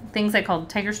things I call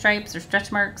tiger stripes or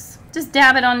stretch marks. Just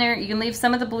dab it on there. You can leave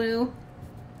some of the blue.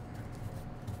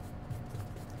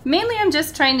 Mainly I'm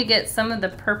just trying to get some of the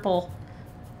purple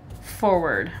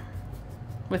forward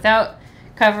without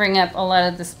covering up a lot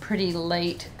of this pretty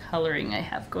light coloring I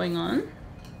have going on.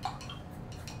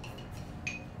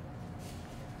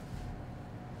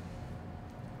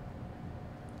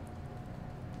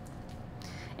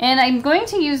 And I'm going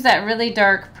to use that really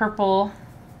dark purple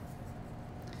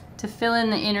to fill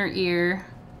in the inner ear.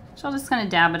 So I'll just kind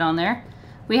of dab it on there.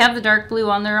 We have the dark blue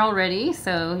on there already,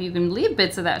 so you can leave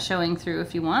bits of that showing through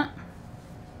if you want.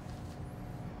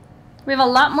 We have a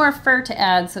lot more fur to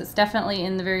add, so it's definitely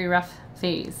in the very rough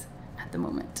phase at the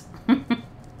moment.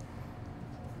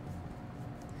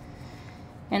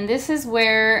 And this is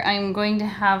where I'm going to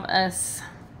have us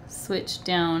switch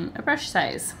down a brush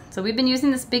size. So we've been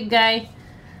using this big guy.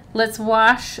 Let's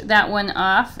wash that one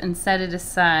off and set it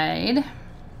aside.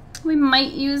 We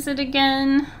might use it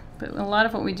again, but a lot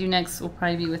of what we do next will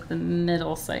probably be with the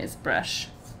middle size brush.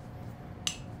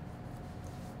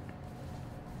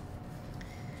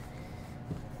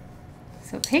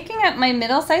 So picking up my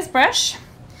middle size brush,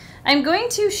 I'm going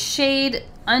to shade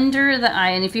under the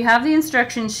eye. And if you have the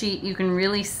instruction sheet, you can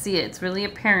really see it. It's really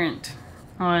apparent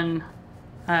on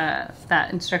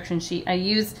that instruction sheet. I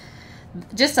use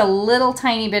just a little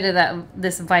tiny bit of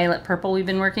this violet purple we've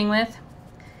been working with.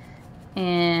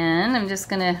 And I'm just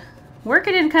gonna work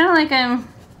it in kind of like I'm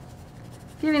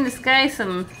giving this guy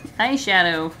some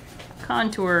eyeshadow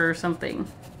contour or something.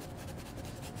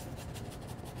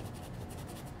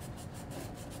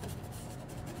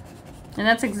 And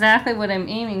that's exactly what I'm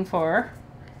aiming for,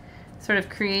 sort of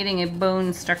creating a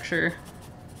bone structure.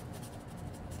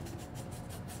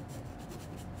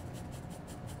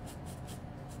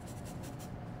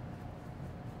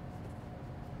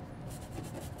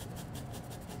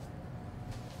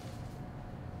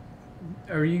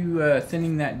 Are you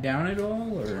thinning that down at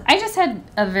all, or? I just had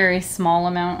a very small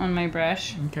amount on my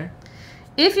brush. Okay.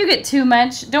 If you get too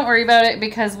much, don't worry about it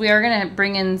because we are going to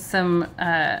bring in some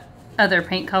other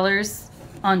paint colors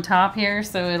on top here,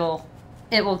 so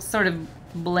it will sort of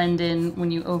blend in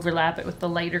when you overlap it with the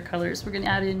lighter colors we're going to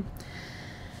add in.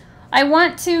 I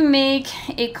want to make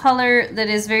a color that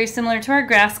is very similar to our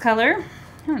grass color.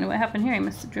 I don't know what happened here. I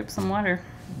must have dripped some water.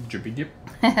 Drippy dip.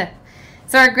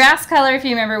 So our grass color, if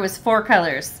you remember, was 4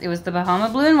 colors. It was the Bahama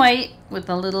blue and white with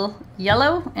a little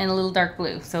yellow and a little dark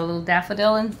blue. So a little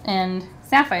daffodil and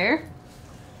sapphire.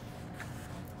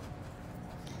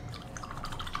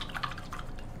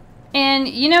 And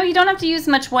you know, you don't have to use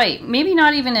much white. Maybe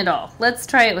not even at all. Let's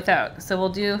try it without. So we'll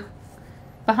do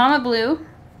Bahama blue,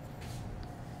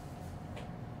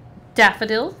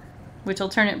 daffodil, which will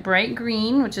turn it bright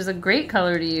green, which is a great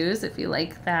color to use if you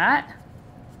like that.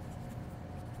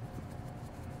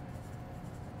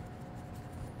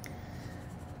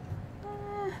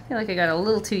 I feel like I got a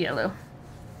little too yellow.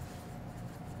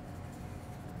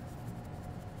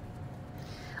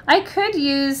 I could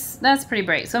use, that's pretty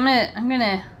bright, so I'm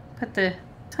gonna put the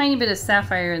tiny bit of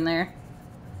sapphire in there.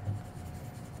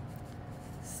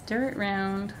 Stir it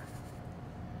round.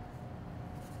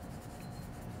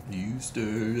 You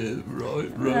stirred it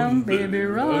right round, baby,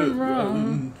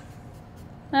 round.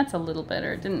 That's a little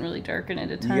better. It didn't really darken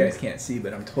it a ton. You guys can't see,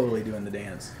 but I'm totally doing the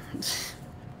dance.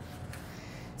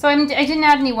 So I didn't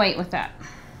add any white with that.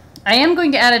 I am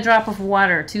going to add a drop of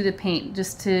water to the paint,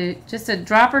 just a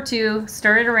drop or two,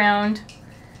 stir it around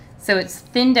so it's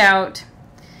thinned out.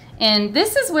 And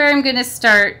this is where I'm going to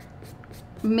start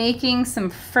making some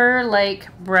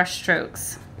fur-like brush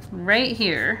strokes right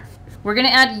here. We're going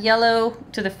to add yellow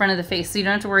to the front of the face, so you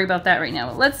don't have to worry about that right now.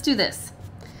 But let's do this.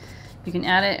 You can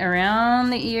add it around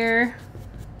the ear.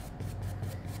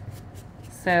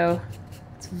 So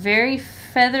it's very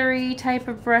feathery type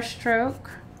of brush stroke.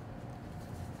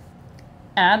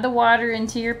 Add the water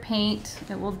into your paint.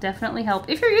 It will definitely help.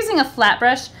 If you're using a flat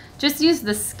brush, just use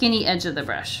the skinny edge of the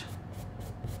brush.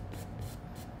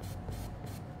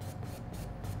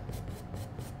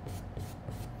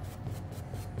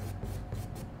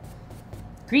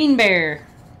 Green bear.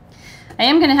 I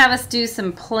am going to have us do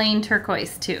some plain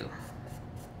turquoise too.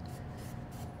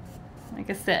 Like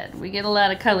I said, we get a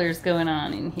lot of colors going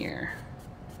on in here.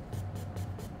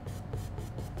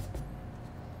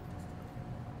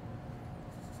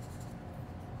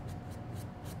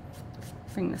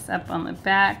 Bring this up on the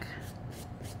back.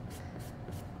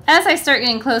 As I start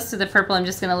getting close to the purple, I'm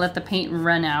just going to let the paint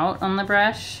run out on the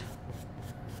brush.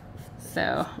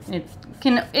 So it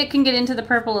can get into the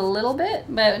purple a little bit,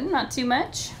 but not too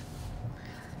much.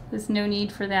 There's no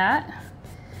need for that.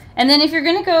 And then if you're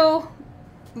going to go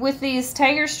with these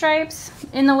tiger stripes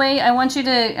in the way, I want you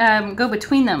to go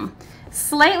between them.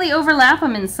 Slightly overlap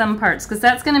them in some parts, because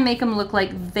that's going to make them look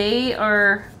like they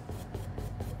are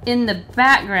in the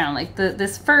background, like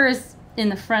this fur is in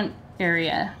the front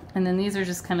area, and then these are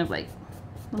just kind of like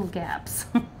little gaps.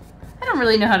 I don't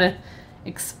really know how to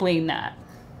explain that.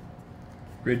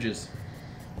 Ridges.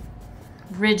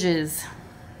 Ridges.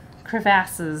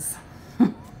 Crevasses.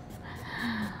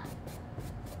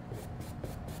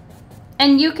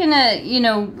 And you can, you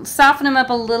know, soften them up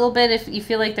a little bit if you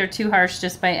feel like they're too harsh,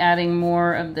 just by adding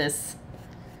more of this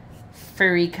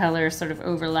furry color sort of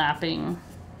overlapping.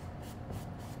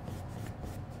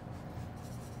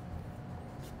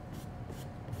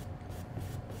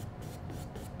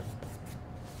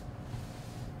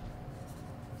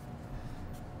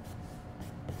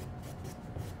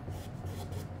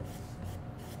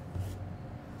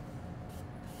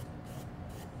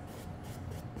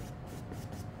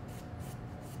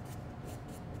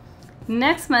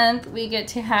 Next month, we get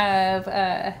to have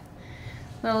the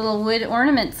little wood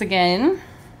ornaments again.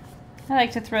 I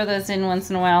like to throw those in once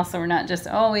in a while so we're not just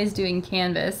always doing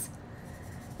canvas.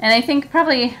 And I think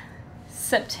probably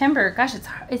September, gosh,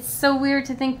 it's so weird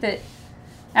to think that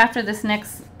after this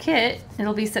next kit,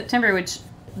 it'll be September, which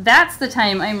that's the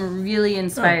time I'm really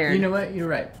inspired. Oh, you know what? You're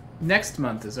right. Next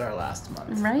month is our last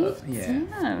month. Right? Yeah.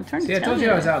 I'm trying to See, I tell told you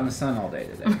I was out in the sun all day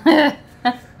today.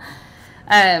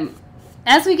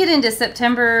 As we get into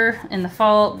September and the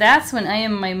fall, that's when I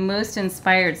am my most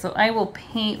inspired. So I will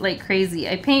paint like crazy.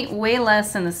 I paint way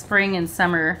less in the spring and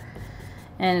summer.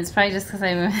 And it's probably just because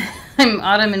I'm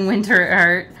autumn and winter at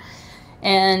heart.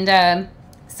 And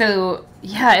so,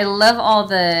 yeah, I love all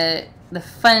the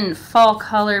fun fall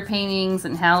color paintings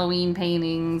and Halloween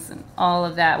paintings and all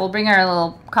of that. We'll bring our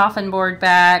little coffin board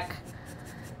back,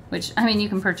 which, I mean, you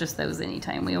can purchase those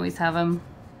anytime. We always have them.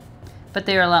 But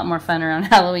they're a lot more fun around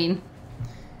Halloween.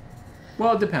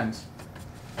 Well, it depends.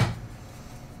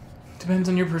 Depends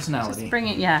on your personality. Just bring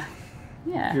it, yeah.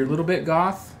 If you're a little bit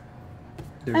goth,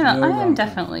 there's I am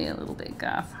definitely a little bit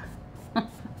goth.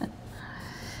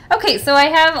 Okay, so I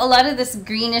have a lot of this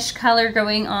greenish color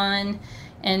going on,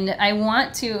 and I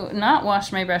want to not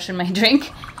wash my brush in my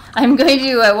drink. I'm going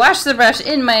to wash the brush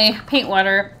in my paint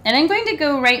water, and I'm going to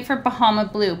go right for Bahama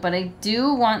Blue, but I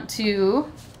do want to,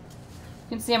 you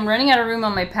can see I'm running out of room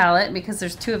on my palette because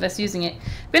there's 2 of us using it.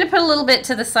 I'm going to put a little bit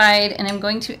to the side, and I'm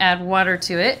going to add water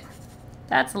to it.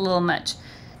 That's a little much.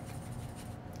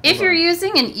 If you're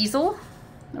using an easel,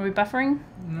 are we buffering?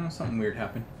 No, something weird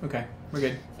happened. Okay, we're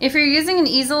good. If you're using an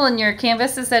easel and your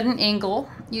canvas is at an angle,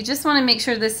 you just want to make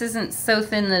sure this isn't so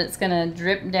thin that it's going to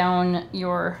drip down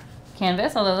your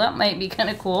canvas, although that might be kind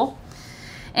of cool.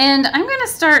 And I'm going to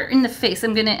start in the face.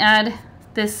 I'm going to add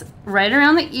this right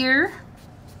around the ear,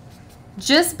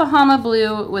 just Bahama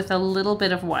Blue with a little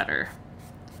bit of water.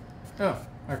 Oh,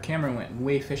 our camera went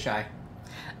way fisheye.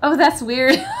 Oh, that's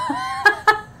weird.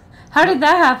 How did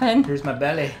that happen? Here's my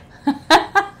belly.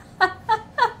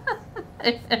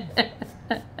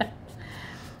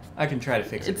 I can try to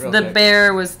fix it real quick. The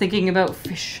bear was thinking about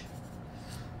fish.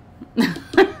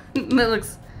 That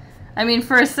looks... I mean,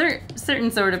 for a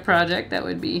certain sort of project, that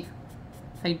would be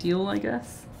ideal, I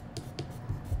guess.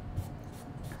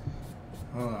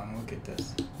 Hold on, look at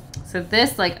this. So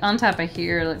this, like, on top of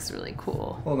here looks really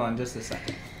cool. Hold on just a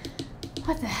second.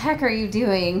 What the heck are you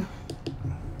doing?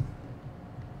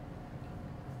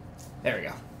 There we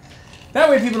go. That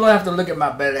way people don't have to look at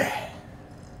my belly.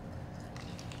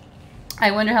 I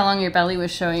wonder how long your belly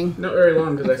was showing. Not very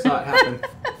long, because I saw it happen.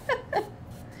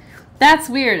 That's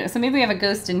weird. So maybe we have a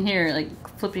ghost in here, like,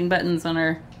 flipping buttons on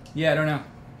our... Yeah, I don't know.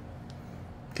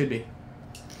 Could be.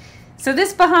 So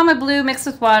this Bahama Blue mixed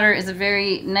with water is a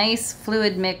very nice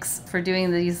fluid mix for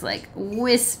doing these, like,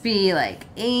 wispy, like,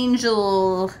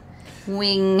 angel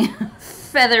wing,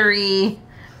 feathery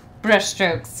brush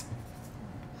strokes.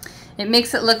 It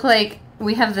makes it look like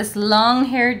we have this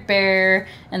long-haired bear,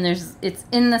 and it's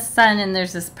in the sun, and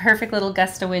there's this perfect little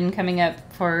gust of wind coming up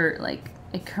for, like,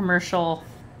 a commercial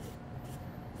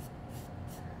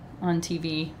on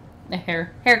TV, a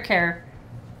hair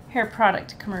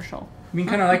product commercial. I mean,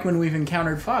 kind of like when we've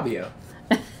encountered Fabio.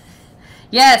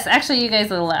 Yes, actually, you guys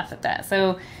will laugh at that.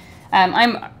 So,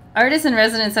 I'm artist in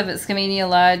residence up at Skamania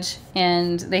Lodge,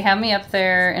 and they have me up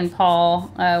there and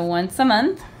Paul once a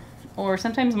month, or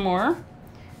sometimes more,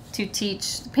 to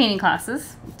teach painting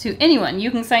classes to anyone.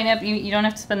 You can sign up. You don't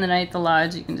have to spend the night at the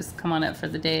lodge. You can just come on up for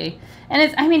the day. And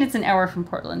it's an hour from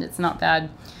Portland. It's not bad.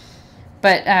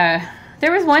 But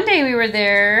there was one day we were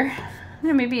there,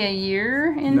 maybe a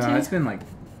year into... No, it's been like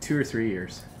 2 or 3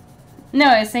 years. No,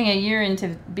 I was saying a year into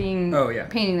being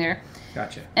painting there.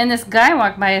 Gotcha. And this guy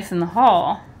walked by us in the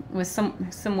hall with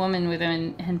some woman with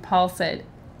him, and Paul said,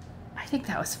 "I think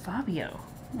that was Fabio."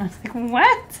 I was like,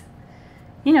 "What?"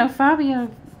 You know,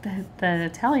 Fabio, the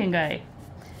Italian guy.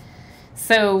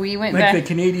 So we went back. Like the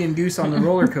Canadian goose on the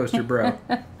roller coaster, bro.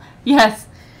 Yes.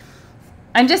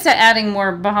 I'm just adding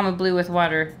more Bahama Blue with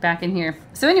water back in here.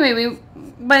 So anyway, we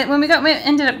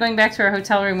ended up going back to our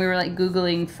hotel room. We were like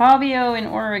Googling Fabio in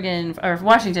Oregon, or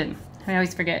Washington. I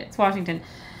always forget. It's Washington.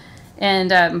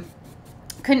 And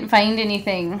couldn't find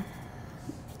anything.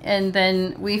 And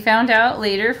then we found out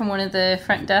later from one of the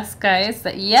front desk guys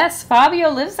that, yes, Fabio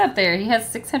lives up there. He has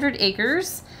 600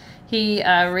 acres. He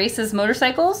races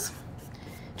motorcycles,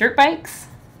 dirt bikes,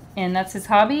 and that's his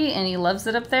hobby, and he loves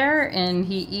it up there. And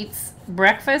he eats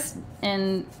breakfast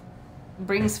and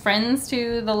brings friends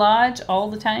to the lodge all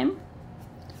the time.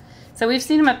 So we've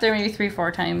seen him up there maybe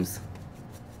 3-4 times.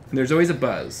 There's always a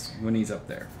buzz when he's up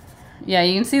there. Yeah,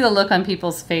 you can see the look on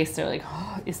people's face. They're like,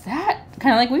 "Oh, is that?"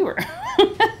 Kind of like we were.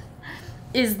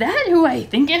 Is that who I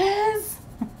think it is?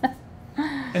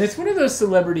 And it's one of those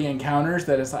celebrity encounters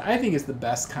that is, I think, is the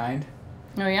best kind.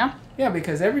 Oh, yeah? Yeah,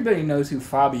 because everybody knows who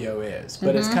Fabio is.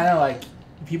 But it's kind of like,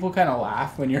 people kind of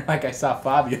laugh when you're like, "I saw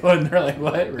Fabio," and they're like,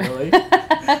 "What, really?"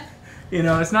 You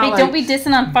know, it's not like... Hey, don't be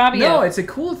dissing on Fabio. No, it's a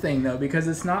cool thing, though, because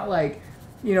it's not like...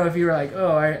 You know, if you were like,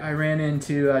 "Oh, I ran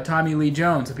into Tommy Lee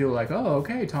Jones," and people are like, "Oh,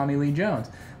 okay, Tommy Lee Jones."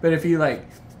 But if you like,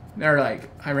 are like,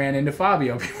 "I ran into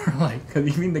Fabio," people are like,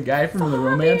 "You mean the guy from the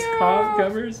romance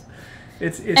covers?"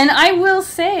 It's. And I will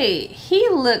say, he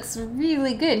looks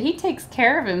really good. He takes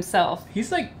care of himself.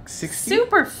 He's like 60.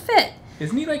 Super fit.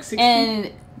 Isn't he like 60?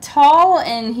 And tall,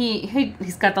 and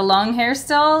he's got the long hair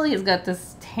still. He's got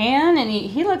this tan, and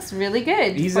he looks really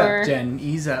good. Ease up, Jen.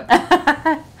 Ease up.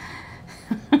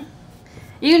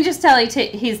 You can just tell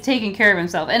he's taking care of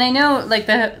himself. And I know, like,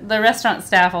 the restaurant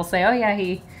staff will say, "Oh, yeah,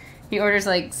 he orders,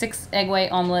 like, 6 egg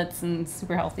white omelets and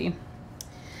super healthy."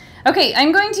 Okay,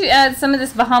 I'm going to add some of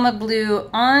this Bahama Blue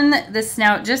on the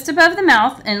snout just above the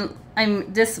mouth,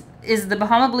 and this is the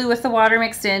Bahama Blue with the water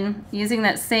mixed in, using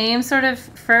that same sort of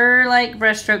fur-like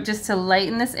brushstroke just to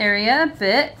lighten this area a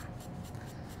bit.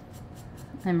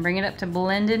 And bring it up to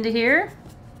blend into here.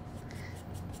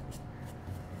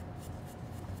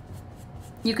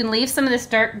 You can leave some of this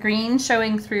dark green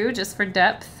showing through just for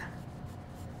depth.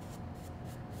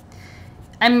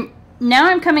 Now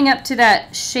I'm coming up to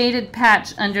that shaded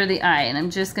patch under the eye, and I'm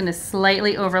just going to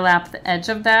slightly overlap the edge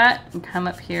of that and come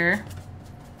up here.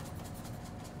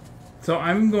 So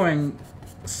I'm going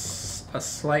a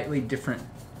slightly different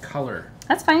color.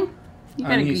 That's fine. You've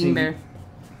got a green bear.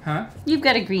 Huh? You've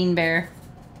got a green bear.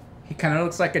 He kind of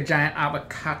looks like a giant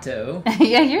avocado.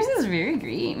 Yeah, yours is very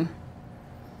green.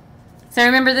 So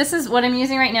remember, this is what I'm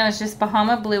using right now is just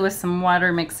Bahama Blue with some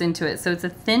water mixed into it. So it's a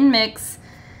thin mix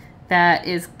that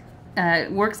is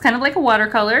works kind of like a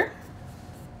watercolor.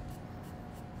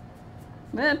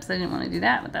 Whoops, I didn't want to do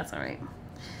that, but that's all right.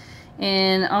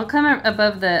 And I'll come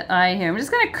above the eye here. I'm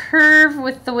just going to curve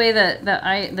with the way that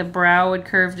the brow would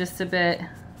curve just a bit.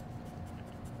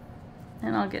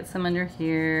 And I'll get some under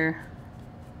here.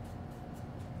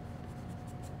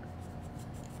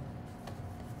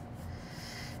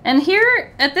 And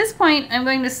here, at this point, I'm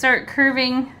going to start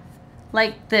curving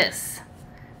like this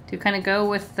to kind of go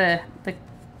with the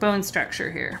bone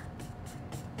structure here.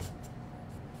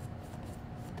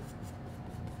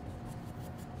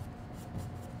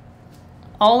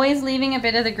 Always leaving a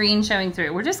bit of the green showing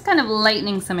through. We're just kind of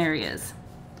lightening some areas.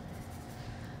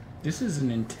 This is an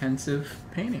intensive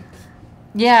painting.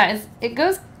 Yeah, it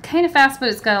goes kind of fast, but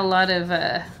it's got a lot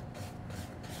of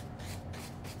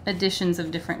additions of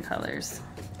different colors.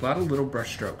 A lot of little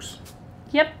brush strokes.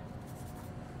 Yep.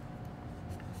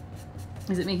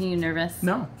 Is it making you nervous?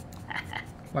 No.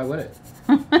 Why would it?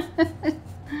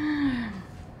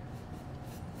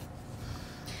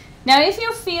 Now, if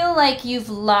you feel like you've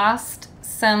lost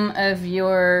some of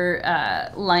your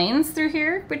lines through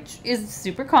here, which is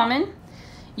super common,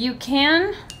 you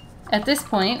can, at this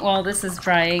point, while this is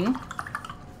drying,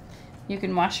 you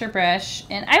can wash your brush.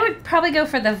 And I would probably go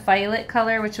for the violet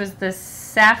color, which was the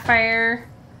sapphire,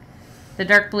 the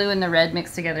dark blue and the red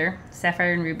mixed together,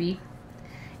 sapphire and ruby.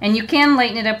 And you can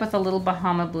lighten it up with a little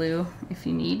Bahama Blue if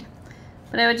you need.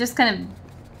 But I would just kind of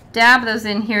dab those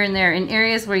in here and there in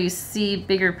areas where you see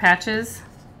bigger patches.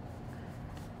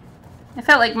 I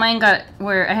felt like mine got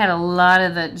where I had a lot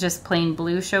of the just plain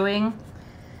blue showing.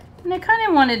 And I kind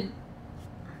of wanted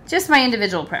just my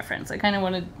individual preference. I kind of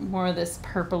wanted more of this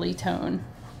purpley tone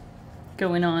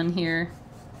going on here.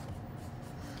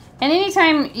 And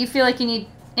anytime you feel like you need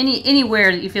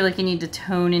anywhere that you feel like you need to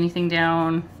tone anything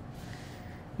down,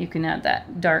 you can add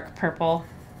that dark purple.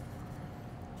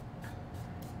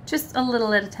 Just a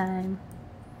little at a time.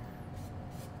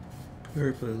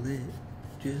 Purple lit,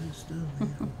 just a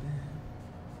little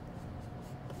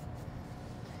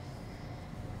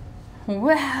bit.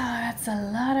 Wow, that's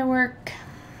a lot of work.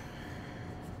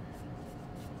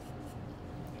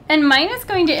 And mine is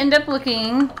going to end up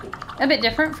looking a bit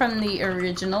different from the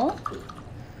original,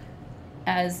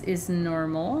 as is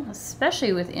normal,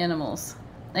 especially with animals.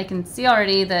 I can see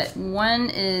already that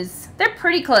they're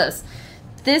pretty close.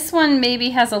 This one maybe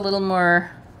has a little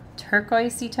more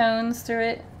turquoisey tones through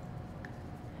it.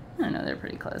 I don't know, they're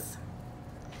pretty close.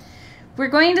 We're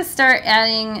going to start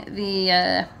adding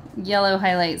the yellow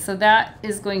highlight, so that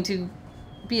is going to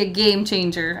be a game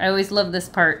changer. I always love this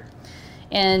part.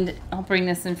 And I'll bring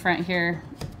this in front here.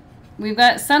 We've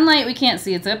got sunlight we can't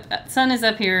see. Sun is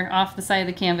up here off the side of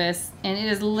the canvas, and it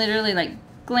is literally like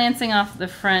glancing off the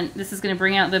front. This is going to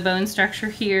bring out the bone structure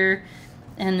here,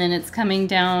 and then it's coming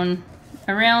down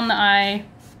around the eye,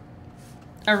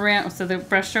 so the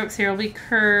brush strokes here will be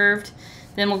curved.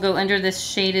 Then we'll go under this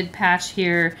shaded patch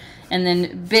here, and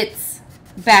then bits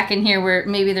back in here where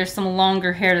maybe there's some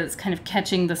longer hair that's kind of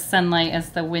catching the sunlight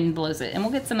as the wind blows it. And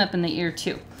we'll get some up in the ear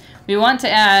too. We want to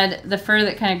add the fur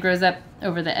that kind of grows up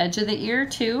over the edge of the ear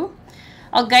too.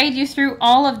 I'll guide you through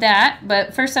all of that,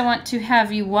 but first I want to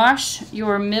have you wash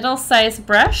your middle-sized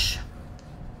brush.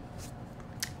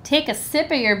 Take a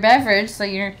sip of your beverage so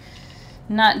you're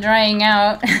not drying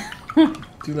out.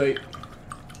 Too late.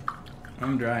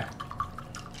 I'm dry.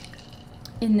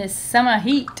 In this summer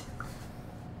heat.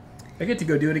 I get to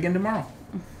go do it again tomorrow.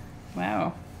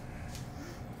 Wow.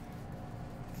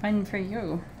 Fun for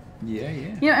you. Yeah,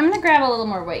 yeah. You know, I'm going to grab a little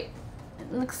more white.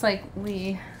 It looks like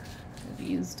we have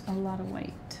used a lot of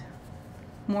white.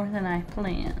 More than I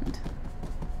planned.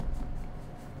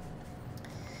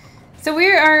 So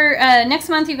we are, next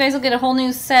month you guys will get a whole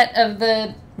new set of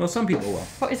the... Well, some people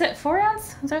will. Is it 4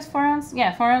 ounce? Is there 4 ounce?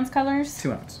 Yeah, 4 ounce colors.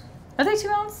 2 ounce. Are they 2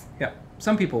 ounce? Yeah,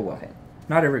 some people will. Okay.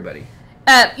 Not everybody.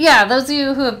 Yeah, those of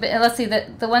you who have been, let's see,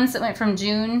 the ones that went from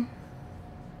June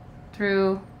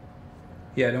through...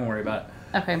 Yeah, don't worry about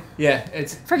it. Okay. Yeah,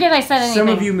 it's... Forget I said anything. Some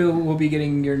of you will be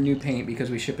getting your new paint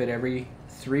because we ship it every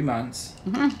 3 months.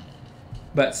 Mm-hmm.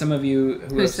 But some of you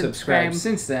who have subscribed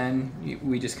since then,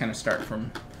 we just kind of start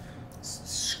from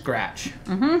scratch.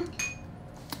 Mm-hmm.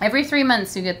 Every 3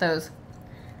 months you get those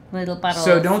little bottles.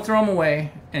 So don't throw them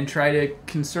away and try to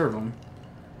conserve them.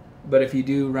 But if you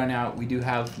do run out, we do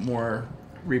have more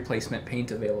replacement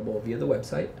paint available via the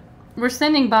website. We're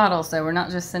sending bottles, though. We're not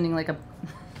just sending like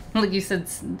you said,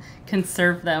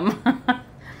 conserve them.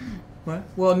 What?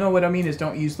 Well, no, what I mean is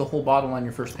don't use the whole bottle on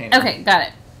your first paint. Okay, got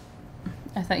it.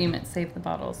 I thought you meant save the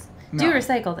bottles. No. Do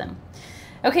recycle them.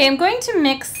 Okay, I'm going to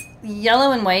mix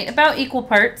yellow and white about equal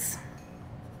parts.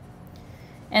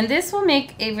 And this will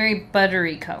make a very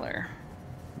buttery color.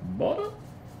 Butter?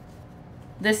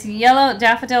 This yellow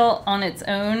daffodil on its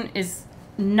own is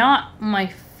not my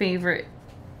favorite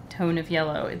tone of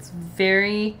yellow. It's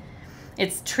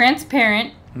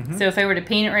transparent. Mm-hmm. So if I were to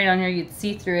paint it right on here, you'd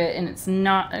see through it, and it's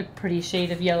not a pretty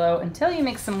shade of yellow until you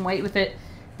mix some white with it.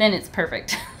 Then it's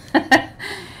perfect.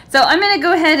 So I'm going to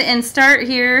go ahead and start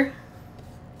here,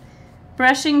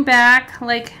 brushing back,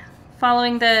 like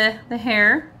following the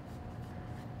hair.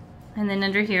 And then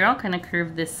under here, I'll kind of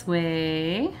curve this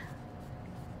way.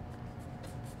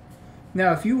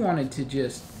 Now, if you wanted to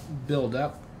just build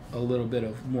up a little bit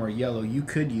of more yellow, you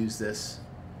could use this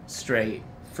straight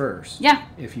first. Yeah.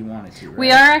 If you wanted to, right?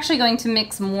 We are actually going to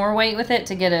mix more white with it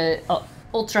to get a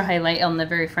ultra highlight on the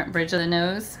very front bridge of the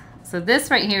nose. So this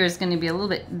right here is going to be a little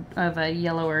bit of a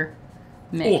yellower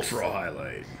mix. Ultra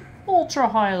highlight. Ultra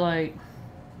highlight.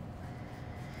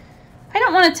 I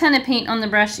don't want a ton of paint on the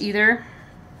brush either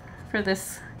for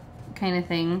this kind of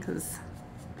thing, because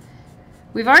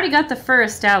we've already got the fur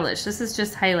established. This is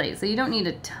just highlight, so you don't need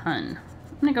a ton.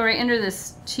 I'm going to go right under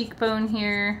this cheekbone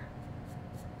here.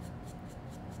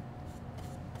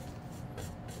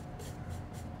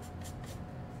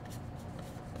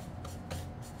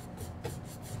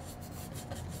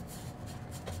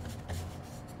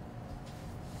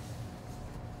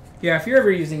 Yeah, if you're ever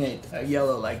using a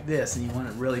yellow like this and you want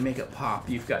to really make it pop,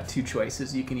 you've got 2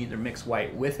 choices. You can either mix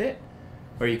white with it,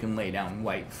 or you can lay down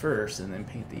white first and then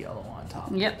paint the yellow on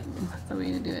top. Yep, that's the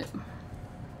way to do it.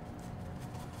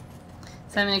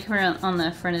 So I'm going to come around on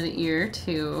the front of the ear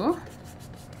too.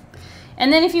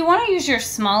 And then if you want to use your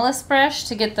smallest brush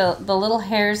to get the little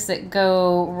hairs that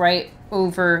go right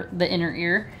over the inner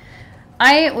ear,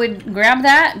 I would grab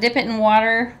that, dip it in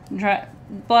water,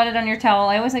 blot it on your towel.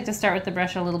 I always like to start with the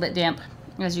brush a little bit damp,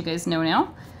 as you guys know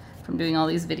now from doing all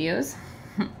these videos.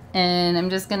 And I'm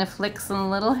just going to flick some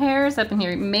little hairs up in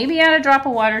here. Maybe add a drop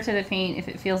of water to the paint if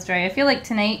it feels dry. I feel like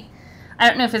tonight, I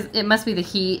don't know if it must be the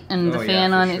heat and the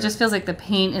fan on. Sure. It just feels like the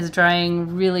paint is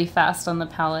drying really fast on the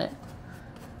palette.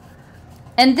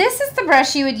 And this is the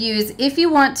brush you would use if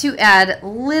you want to add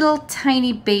little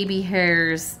tiny baby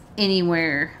hairs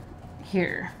anywhere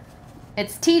here.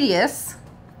 It's tedious,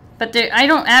 but I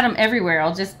don't add them everywhere.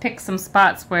 I'll just pick some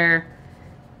spots where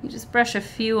you just brush a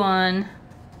few on.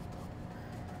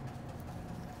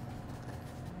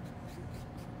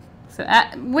 So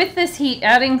with this heat,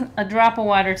 adding a drop of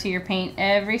water to your paint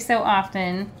every so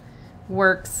often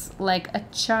works like a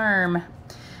charm.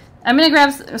 I'm going to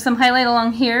grab some highlight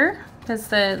along here because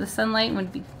the sunlight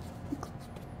would be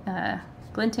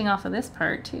glinting off of this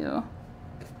part too.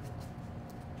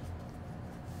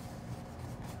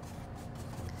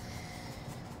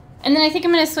 And then I think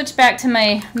I'm going to switch back to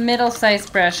my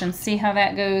middle-sized brush and see how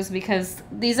that goes, because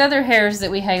these other hairs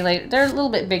that we highlight, they're a little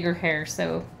bit bigger hair,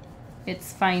 so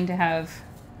it's fine to have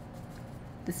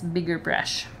this bigger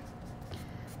brush.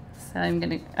 So I'm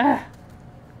going to... I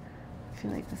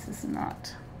feel like this is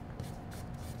not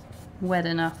wet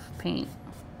enough paint.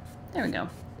 There we go.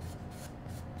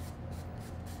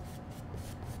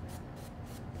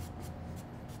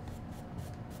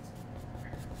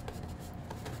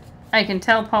 I can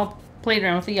tell Paul played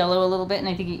around with the yellow a little bit, and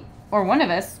I think he, or one of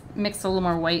us, mixed a little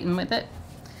more white in with it.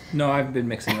 No, I've been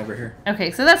mixing over here.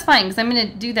 Okay, so that's fine, because I'm going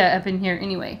to do that up in here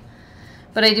anyway.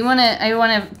 But I want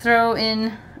to throw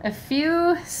in a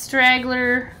few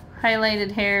straggler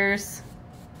highlighted hairs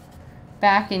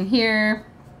back in here.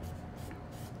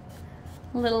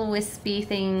 Little wispy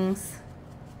things.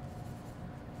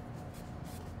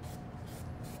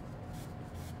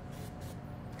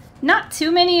 Not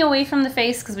too many away from the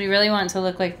face, because we really want it to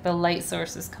look like the light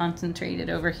source is concentrated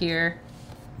over here.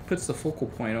 Puts the focal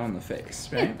point on the face,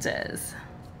 right? It does.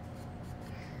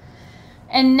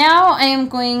 And now I am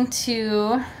going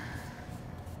to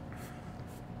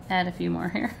add a few more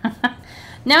here.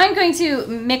 Now I'm going to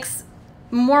mix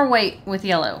more white with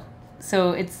yellow.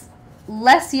 So it's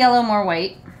less yellow, more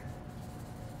white.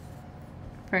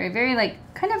 For a very like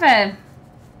kind of a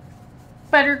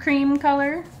buttercream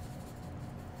color.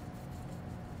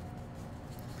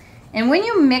 And when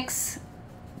you mix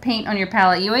paint on your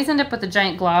palette, you always end up with a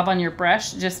giant glob on your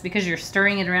brush just because you're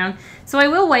stirring it around. So I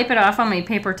will wipe it off on my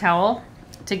paper towel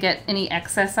to get any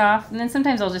excess off. And then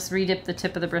sometimes I'll just redip the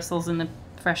tip of the bristles in the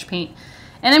fresh paint.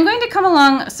 And I'm going to come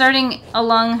along, starting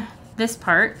along this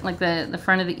part, like the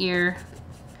front of the ear,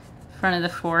 front of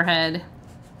the forehead.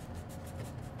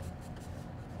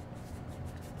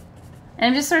 And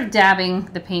I'm just sort of dabbing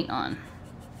the paint on.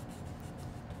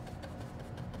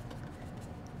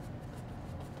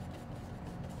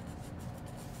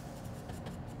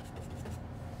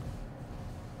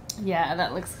 Yeah,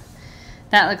 that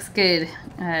looks good.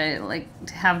 I like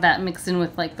to have that mixed in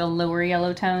with like the lower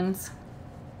yellow tones.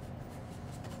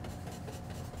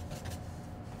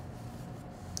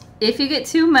 If you get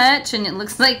too much and it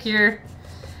looks like your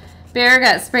bear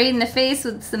got sprayed in the face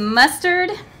with some mustard,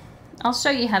 I'll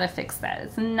show you how to fix that.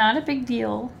 It's not a big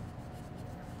deal.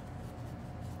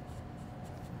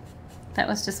 That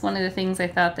was just one of the things I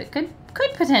thought that could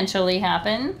potentially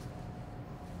happen.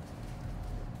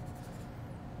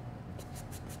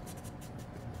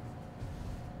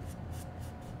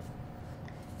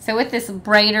 So with this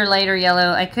brighter, lighter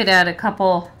yellow, I could add a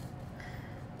couple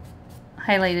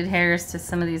highlighted hairs to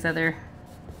some of these other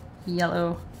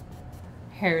yellow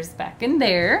hairs back in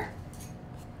there.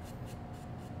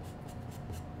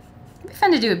 It'd be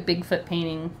fun to do a Bigfoot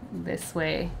painting this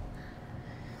way.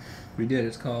 We did.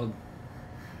 It's called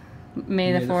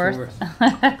May the 4th.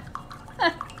 I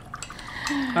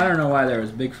don't know why there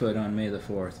was Bigfoot on May the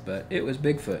 4th, but it was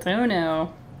Bigfoot. Oh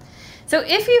no. So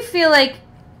if you feel like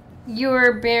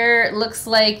your bear looks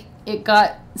like it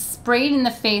got sprayed in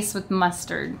the face with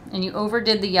mustard and you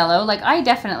overdid the yellow, like I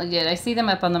definitely did. I see them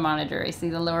up on the monitor. I see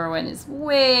the lower one is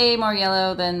way more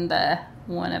yellow than the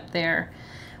one up there.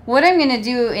 What I'm going to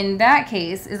do in that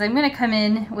case is I'm going to come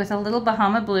in with a little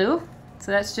Bahama blue.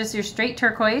 So that's just your straight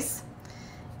turquoise.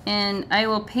 And I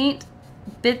will paint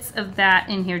bits of that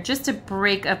in here just to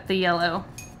break up the yellow.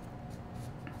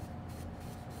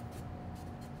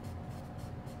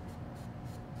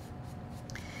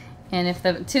 And if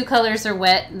the two colors are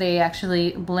wet, they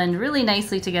actually blend really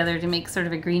nicely together to make sort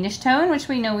of a greenish tone, which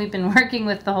we know we've been working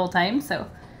with the whole time. So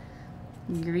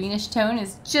greenish tone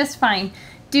is just fine.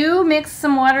 Do mix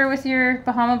some water with your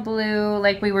Bahama blue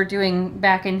like we were doing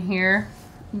back in here,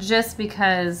 just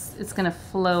because it's going to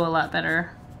flow a lot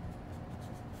better.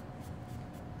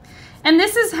 And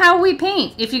this is how we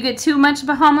paint. If you get too much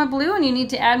Bahama blue and you need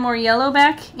to add more yellow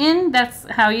back in, that's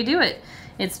how you do it.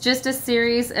 It's just a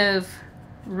series of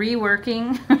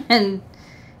reworking and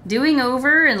doing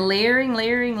over and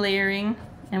layering,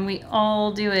 and we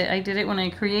all do it. I did it when I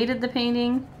created the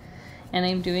painting, and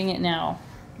I'm doing it now.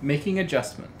 Making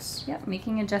adjustments. Yep,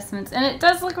 making adjustments. And it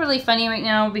does look really funny right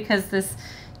now because this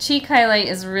cheek highlight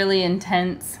is really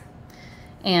intense,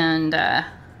 and I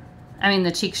mean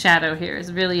the cheek shadow here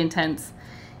is really intense,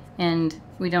 and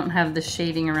we don't have the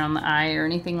shading around the eye or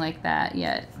anything like that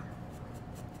yet.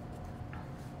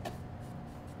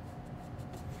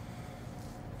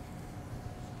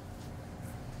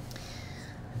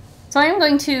 So I'm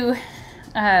going to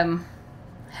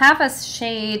have us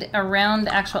shade around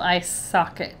the actual eye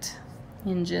socket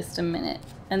in just a minute.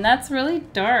 And that's really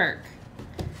dark.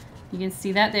 You can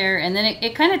see that there. And then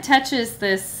it kind of touches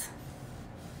this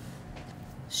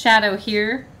shadow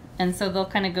here. And so they'll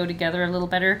kind of go together a little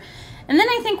better. And then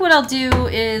I think what I'll do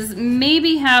is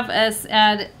maybe have us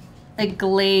add a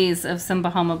glaze of some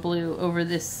Bahama blue over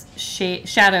this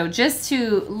shadow just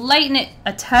to lighten it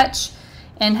a touch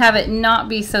and have it not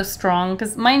be so strong,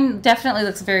 because mine definitely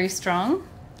looks very strong.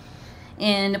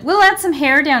 And we'll add some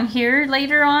hair down here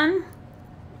later on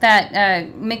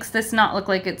that makes this not look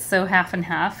like it's so half and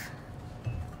half.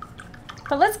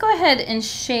 But let's go ahead and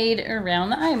shade around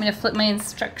the eye. I'm going to flip my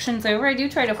instructions over. I do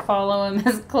try to follow them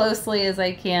as closely as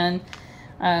I can,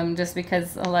 just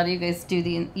because a lot of you guys do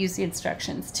use the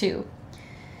instructions too.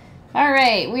 All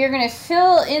right, we are going to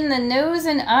fill in the nose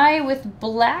and eye with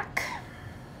black.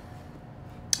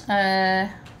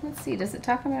 Let's see, does it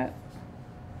talk about,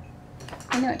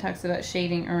 I know it talks about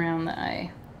shading around the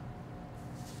eye.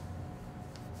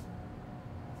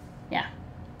 Yeah.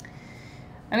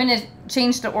 I'm going to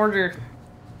change the order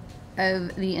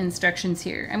of the instructions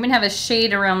here. I'm going to have a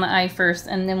shade around the eye first,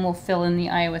 and then we'll fill in the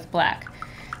eye with black.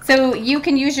 So you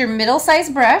can use your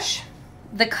middle-sized brush.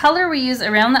 The color we use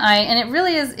around the eye, and it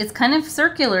really is, it's kind of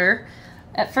circular.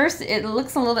 At first, it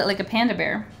looks a little bit like a panda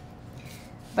bear.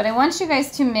 But I want you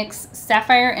guys to mix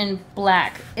sapphire and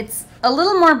black. It's a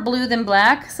little more blue than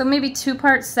black, so maybe 2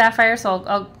 parts sapphire. So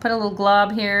I'll put a little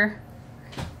glob here,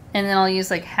 and then I'll use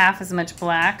like half as much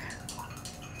black.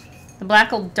 The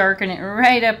black will darken it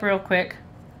right up real quick.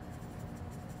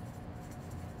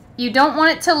 You don't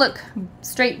want it to look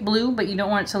straight blue, but you don't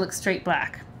want it to look straight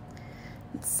black.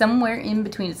 It's somewhere in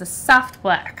between. It's a soft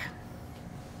black.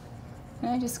 And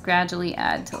I just gradually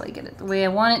add till I get it the way I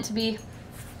want it to be.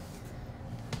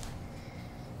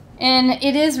 And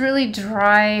it is really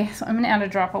dry, so I'm going to add a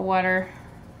drop of water.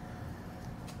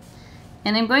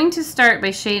 And I'm going to start by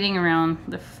shading around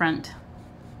the front,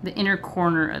 the inner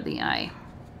corner of the eye.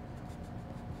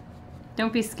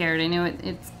 Don't be scared. I know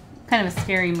it's kind of a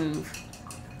scary move.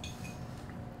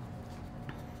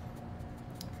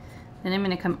 Then I'm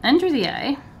going to come under the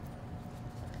eye.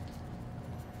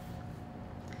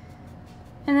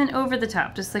 And then over the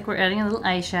top, just like we're adding a little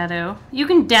eyeshadow. You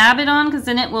can dab it on because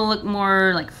then it will look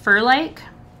more like fur-like.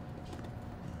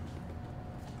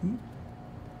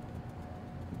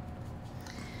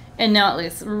 And now it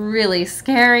looks really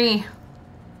scary.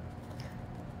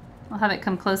 I'll have it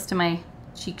come close to my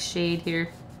cheek shade here.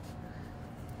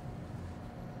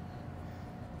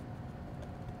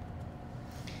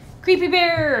 Creepy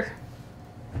bear!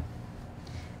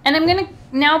 And I'm going to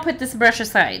now put this brush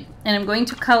aside, and I'm going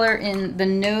to color in the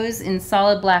nose in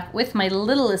solid black with my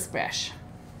littlest brush.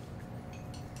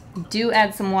 Do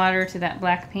add some water to that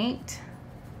black paint.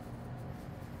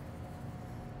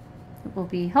 It will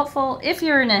be helpful if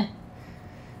you're in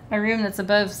a room that's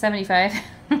above 75.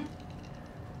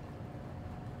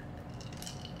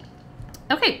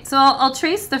 Okay, so I'll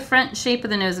trace the front shape of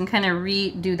the nose and kind of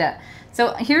redo that.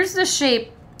 So here's the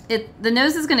shape. The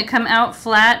nose is going to come out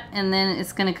flat, and then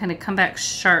it's going to kind of come back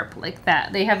sharp like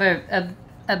that. They have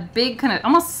a big kind of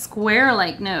almost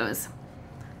square-like nose.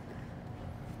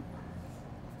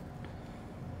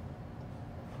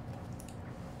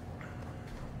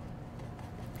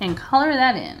 And color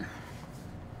that in.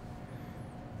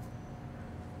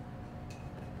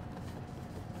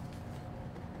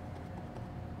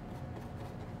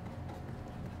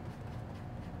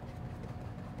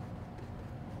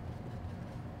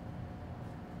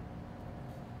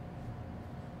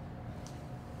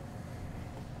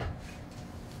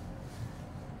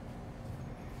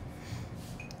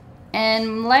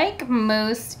 And like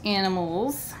most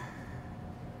animals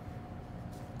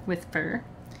with fur,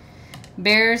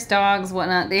 bears, dogs,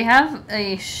 whatnot, they have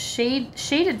a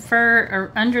shaded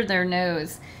fur under their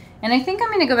nose. And I think I'm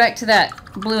going to go back to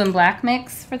that blue and black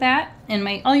mix for that. And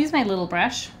I'll use my little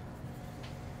brush.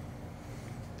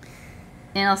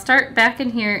 And I'll start back in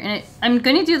here, and I'm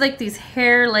going to do like these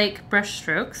hair-like brush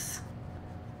strokes.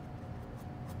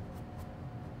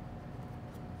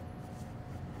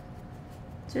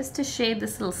 Just to shade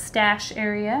this little stash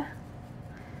area.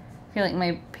 I feel like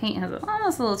my paint has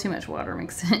almost a little too much water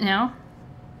mixed in it now.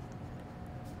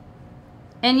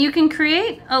 And you can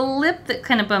create a lip that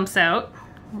kind of bumps out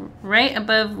right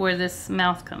above where this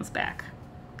mouth comes back.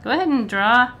 Go ahead and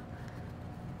draw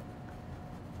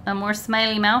a more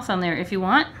smiley mouth on there if you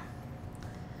want.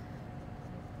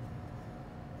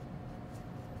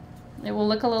 It will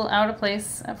look a little out of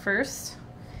place at first.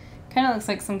 Kind of looks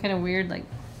like some kind of weird like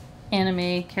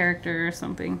anime character or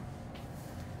something.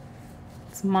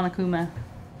 It's Monokuma.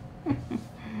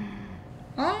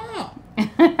 Oh.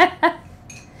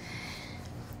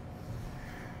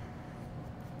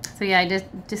 So yeah, I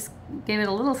just gave it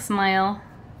a little smile.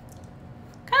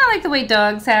 Kind of like the way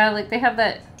dogs have, like they have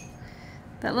that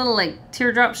little like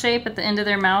teardrop shape at the end of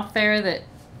their mouth there that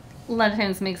a lot of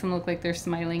times makes them look like they're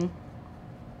smiling.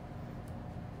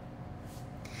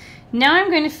 Now I'm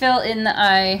going to fill in the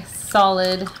eye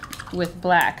solid with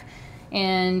black.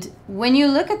 And when you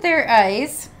look at their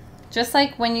eyes, just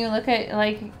like when you look at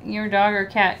like your dog or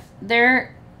cat,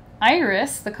 their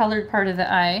iris, the colored part of the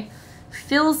eye,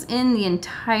 fills in the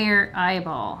entire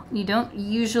eyeball. You don't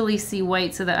usually see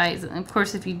whites of the eyes. And of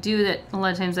course, if you do that, a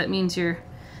lot of times that means your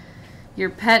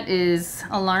pet is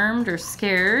alarmed or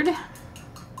scared.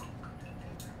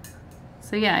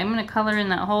 So yeah, I'm going to color in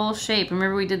that whole shape.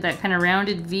 Remember we did that kind of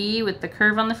rounded V with the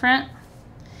curve on the front?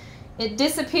 It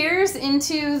disappears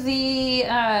into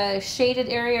the shaded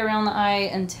area around the eye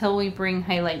until we bring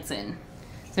highlights in.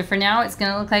 So for now, it's going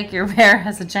to look like your bear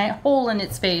has a giant hole in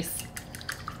its face.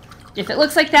 If it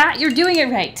looks like that, you're doing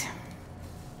it right.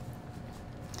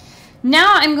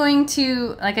 Now I'm going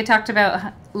to, like I talked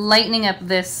about, lightening up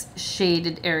this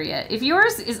shaded area. If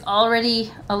yours is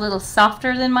already a little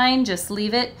softer than mine, just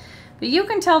leave it. But you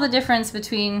can tell the difference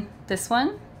between this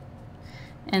one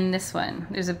and this one.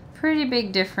 There's a pretty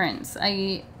big difference.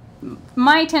 I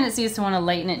my tendency is to want to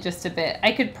lighten it just a bit.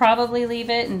 I could probably leave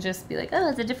it and just be like, oh,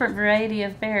 it's a different variety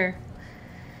of bear.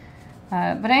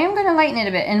 But I am going to lighten it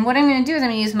a bit. And what I'm going to do is I'm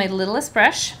going to use my littlest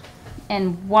brush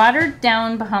and watered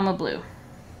down Bahama Blue.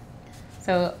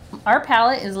 So our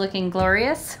palette is looking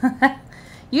glorious.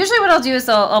 Usually what I'll do is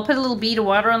I'll put a little bead of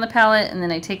water on the palette, and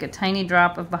then I take a tiny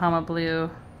drop of Bahama Blue,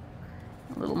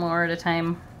 a little more at a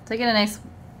time. So I get a nice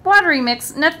watery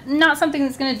mix. Not something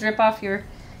that's going to drip off your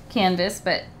canvas,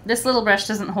 but this little brush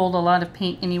doesn't hold a lot of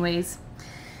paint anyways.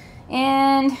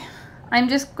 And I'm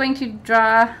just going to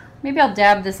draw, maybe I'll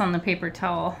dab this on the paper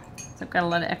towel, so I've got a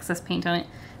lot of excess paint on it.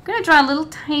 I'm going to draw little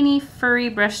tiny furry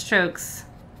brush strokes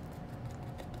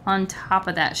on top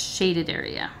of that shaded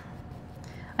area.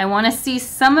 I want to see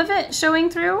some of it showing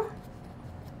through,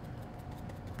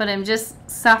 but I'm just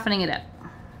softening it up.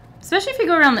 Especially if you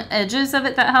go around the edges of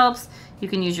it, that helps. You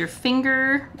can use your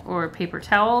finger or a paper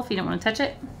towel if you don't want to touch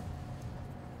it.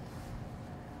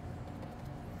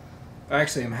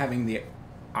 Actually, I'm having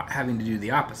to do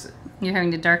the opposite. You're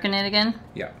having to darken it again?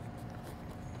 Yeah.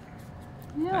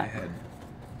 Yeah. I had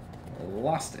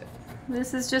lost it.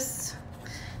 This is just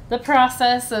the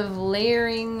process of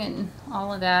layering and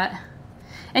all of that.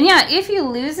 And yeah, if you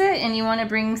lose it and you want to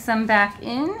bring some back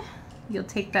in, you'll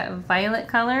take that violet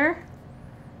color.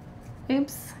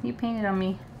 Oops, you painted on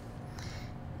me.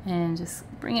 And just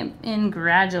bring it in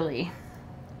gradually.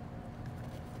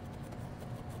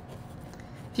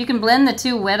 If you can blend the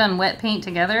two wet on wet paint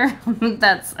together,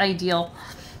 that's ideal.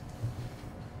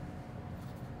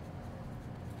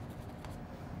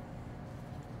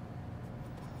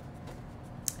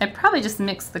 I probably just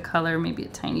mixed the color maybe a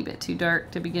tiny bit too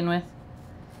dark to begin with.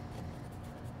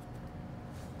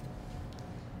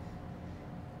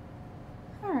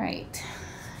 All right.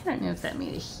 I don't know if that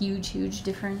made a huge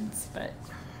difference, but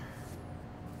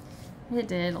it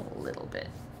did a little bit.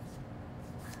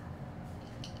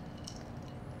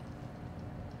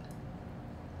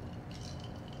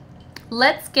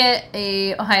 Let's get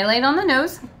a highlight on the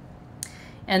nose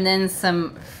and then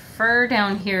some fur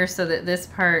down here so that this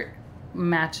part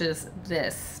matches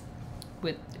this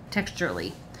with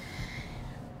texturally.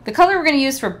 The color we're going to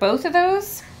use for both of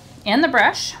those and the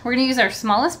brush, we're going to use our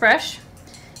smallest brush,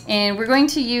 and we're going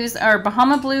to use our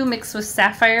Bahama Blue mixed with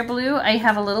Sapphire Blue. I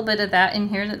have a little bit of that in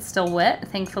here that's still wet,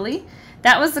 thankfully.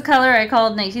 That was the color I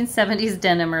called 1970s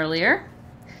denim earlier.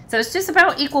 So it's just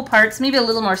about equal parts, maybe a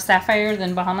little more sapphire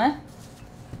than Bahama.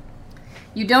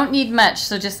 You don't need much,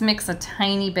 so just mix a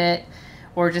tiny bit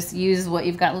or just use what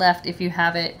you've got left if you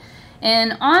have it.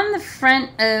 And on the front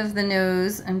of the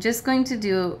nose, I'm just going to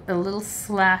do a little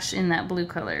slash in that blue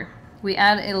color. We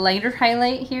add a lighter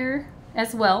highlight here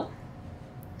as well.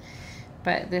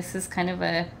 But this is kind of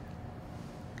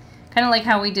like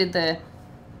how we did the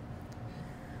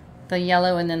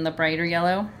yellow and then the brighter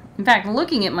yellow. In fact,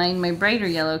 looking at mine, my brighter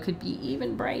yellow could be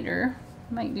even brighter.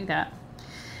 Might do that.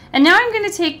 And now I'm going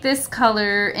to take this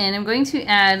color and I'm going to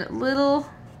add little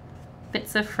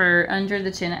bits of fur under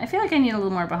the chin. I feel like I need a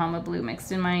little more Bahama Blue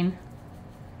mixed in mine.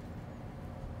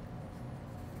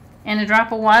 And a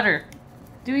drop of water.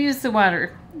 Do use the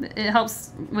water. It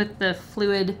helps with the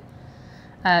fluid,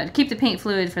 keep the paint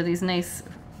fluid for these nice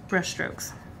brush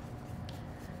strokes.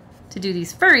 To do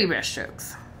these furry brush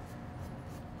strokes.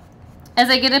 As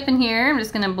I get up in here, I'm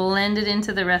just going to blend it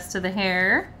into the rest of the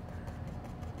hair.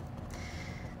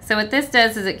 So what this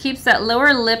does is it keeps that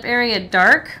lower lip area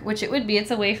dark, which it would be,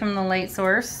 it's away from the light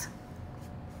source.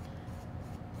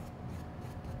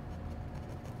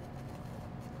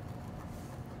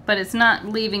 But it's not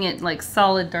leaving it like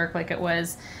solid dark like it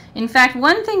was. In fact,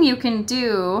 one thing you can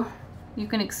do, you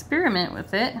can experiment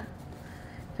with it.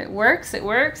 If it works, it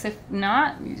works. If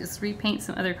not, you just repaint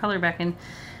some other color back in.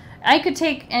 I could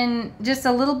take in just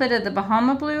a little bit of the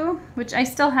Bahama Blue, which I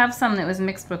still have some that was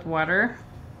mixed with water,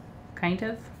 kind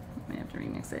of. I have to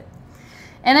remix it.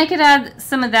 And I could add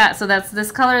some of that, so that's this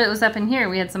color that was up in here.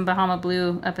 We had some Bahama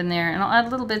Blue up in there, and I'll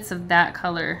add little bits of that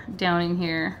color down in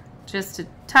here just to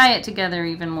tie it together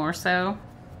even more so.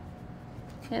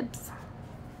 Oops.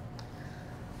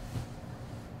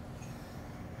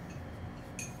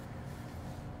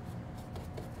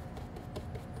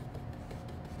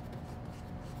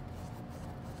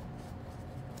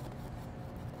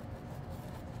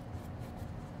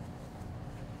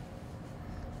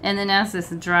 And then as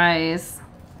this dries,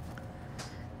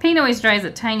 paint always dries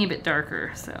a tiny bit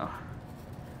darker, so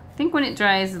I think when it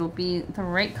dries it'll be the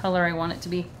right color I want it to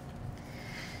be.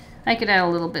 I could add a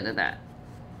little bit of that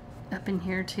up in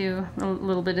here too, a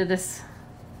little bit of this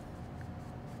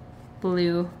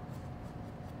blue.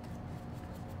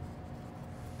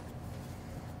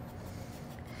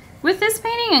 With this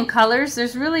painting, working in colors,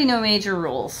 there's really no major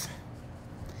rules.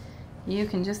 You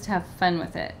can just have fun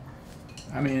with it.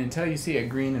 I mean, until you see a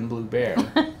green and blue bear,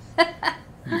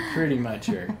 you pretty much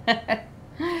are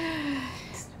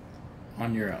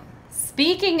on your own.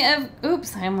 Speaking of,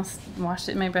 oops, I almost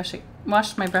washed my brush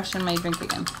in my drink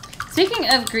again. Speaking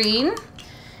of green,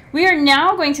 we are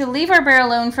now going to leave our bear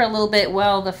alone for a little bit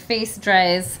while the face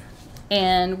dries.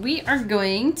 And we are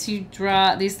going to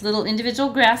draw these little individual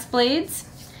grass blades.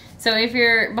 So if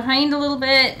you're behind a little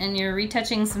bit and you're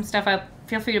retouching some stuff up,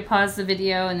 feel free to pause the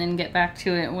video and then get back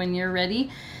to it when you're ready.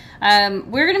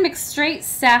 We're going to mix straight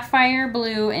sapphire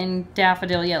blue and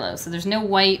daffodil yellow. So there's no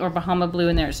white or Bahama blue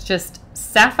in there. It's just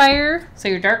sapphire, so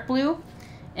your dark blue,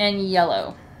 and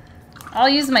yellow. I'll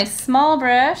use my small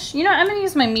brush. You know, I'm going to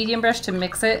use my medium brush to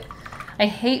mix it. I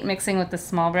hate mixing with the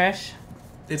small brush.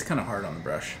 It's kind of hard on the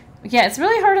brush. Yeah, it's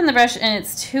really hard on the brush, and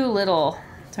it's too little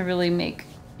to really make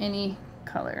any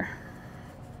color.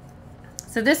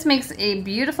 So this makes a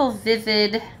beautiful,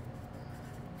 vivid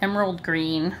emerald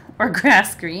green, or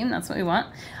grass green. That's what we want.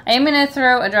 I am going to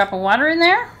throw a drop of water in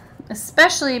there,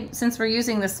 especially since we're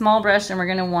using the small brush, and we're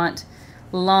going to want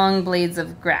long blades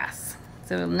of grass.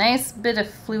 So a nice bit of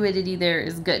fluidity there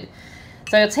is good.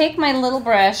 So I'll take my little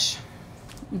brush,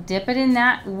 dip it in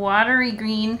that watery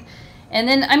green, and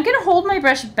then I'm going to hold my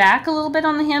brush back a little bit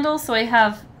on the handle so I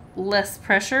have less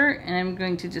pressure, and I'm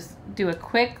going to just do a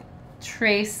quick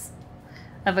trace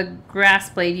of a grass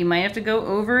blade. You might have to go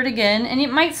over it again, and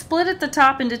it might split at the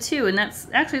top into two, and that's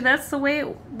the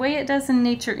way it does in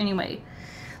nature anyway.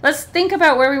 Let's think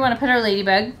about where we want to put our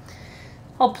ladybug.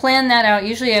 I'll plan that out.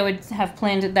 Usually I would have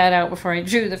planned that out before I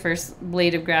drew the first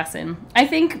blade of grass in. I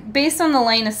think based on the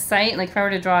line of sight, like if I were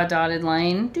to draw a dotted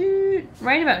line,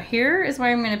 right about here is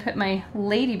where I'm going to put my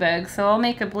ladybug. So I'll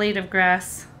make a blade of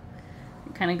grass.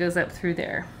 It kind of goes up through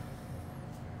there.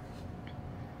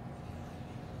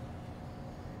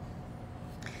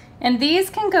 And these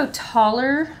can go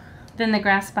taller than the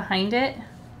grass behind it,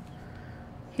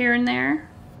 here and there.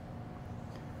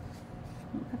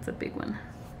 That's a big one.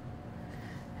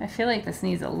 I feel like this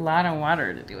needs a lot of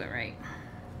water to do it right.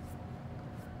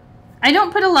 I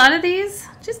don't put a lot of these,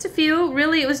 just a few.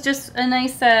 Really, it was just a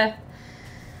nice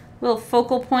little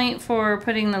focal point for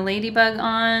putting the ladybug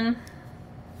on.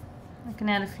 I can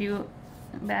add a few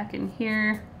back in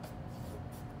here.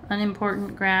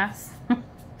 Unimportant grass.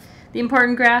 The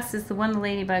important grass is the one the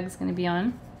ladybug is going to be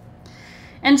on.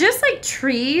 And just like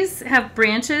trees have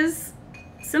branches,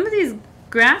 some of these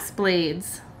grass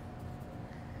blades,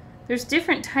 there's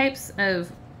different types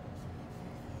of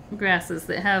grasses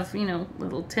that have, you know,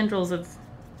 little tendrils of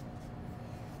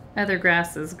other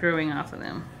grasses growing off of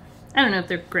them. I don't know if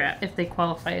they're if they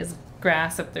qualify as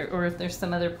grass, or if there's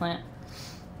some other plant.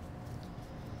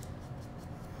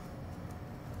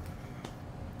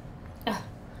 Ugh.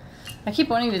 I keep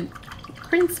wanting to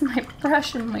rinse my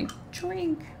brush in my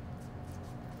drink.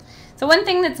 So one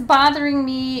thing that's bothering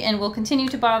me and will continue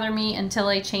to bother me until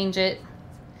I change it,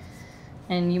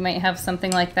 and you might have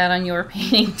something like that on your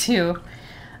painting too.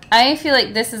 I feel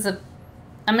like this is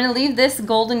I'm going to leave this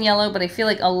golden yellow, but I feel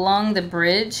like along the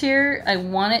bridge here, I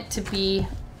want it to be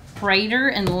brighter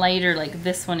and lighter like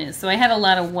this one is. So I had a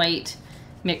lot of white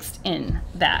mixed in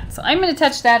that. So I'm going to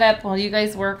touch that up while you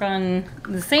guys work on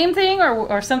the same thing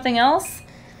or something else.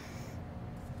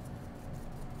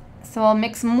 So I'll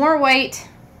mix more white,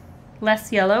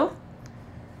 less yellow,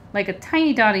 like a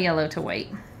tiny dot of yellow to white.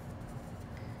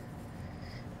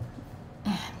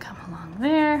 And come along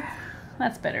there.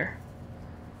 That's better.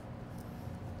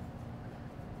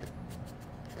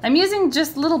 I'm using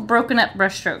just little broken up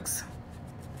brush strokes,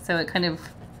 so it kind of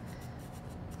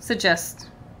suggests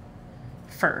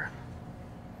fur.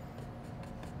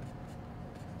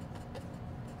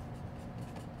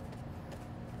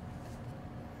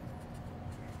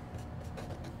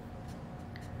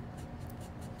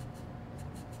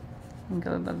 And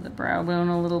go above the brow bone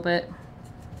a little bit.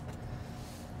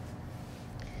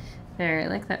 There, I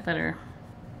like that better.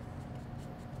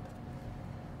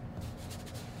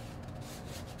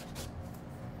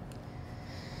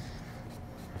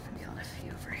 Got a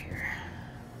few over here.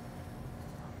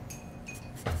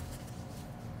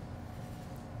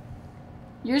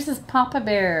 Yours is Papa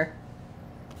Bear.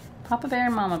 Papa Bear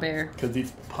and Mama Bear. Because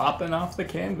he's popping off the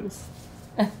canvas.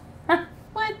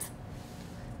 What?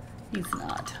 He's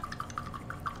not.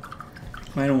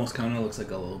 Mine almost kind of looks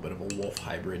like a little bit of a wolf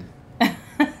hybrid.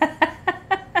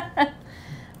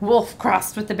 Wolf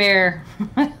crossed with the bear.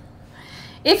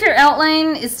 If your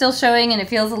outline is still showing and it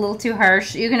feels a little too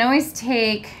harsh, you can always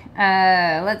take,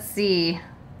 let's see,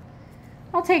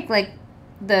 I'll take like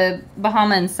the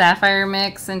Bahama and Sapphire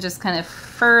mix and just kind of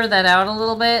fur that out a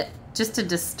little bit just to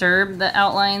disturb the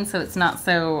outline so it's not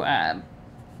so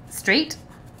straight.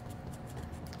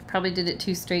 Probably did it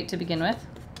too straight to begin with.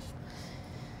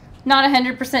 Not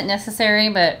 100% necessary,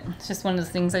 but it's just one of those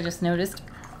things I just noticed.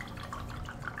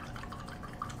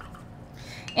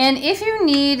 And if you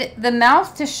need the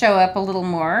mouth to show up a little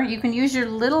more, you can use your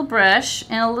little brush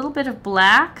and a little bit of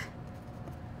black,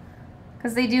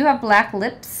 because they do have black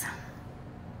lips.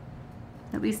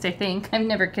 At least I think. I've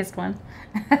never kissed one.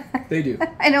 They do.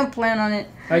 I don't plan on it.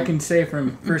 I can say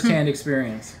from firsthand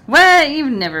experience. What?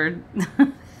 You've never...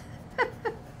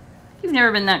 You've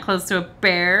never been that close to a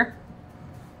bear.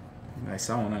 I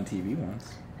saw one on TV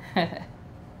once.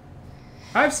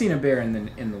 I've seen a bear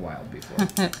in the wild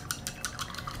before.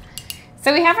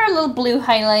 So we have our little blue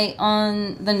highlight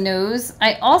on the nose.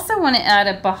 I also want to add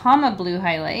a Bahama blue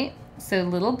highlight. So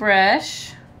little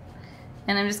brush.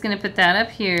 And I'm just going to put that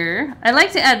up here. I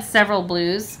like to add several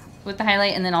blues with the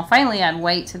highlight, and then I'll finally add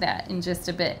white to that in just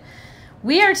a bit.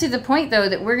 We are to the point, though,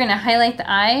 that we're going to highlight the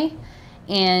eye,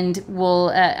 and we'll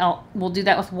do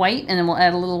that with white, and then we'll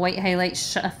add a little white highlight,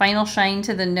 final shine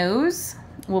to the nose.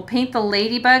 We'll paint the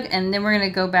ladybug, and then we're going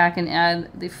to go back and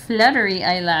add the fluttery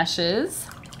eyelashes.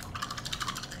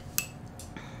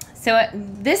 So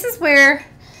this is where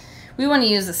we want to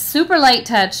use a super light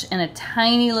touch and a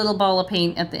tiny little ball of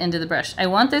paint at the end of the brush. I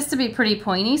want this to be pretty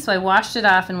pointy, so I washed it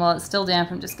off, and while it's still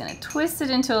damp, I'm just going to twist it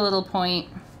into a little point.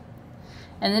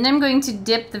 And then I'm going to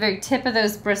dip the very tip of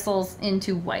those bristles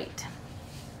into white.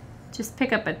 Just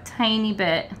pick up a tiny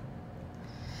bit.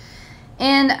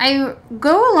 And I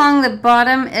go along the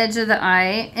bottom edge of the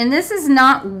eye, and this is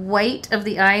not white of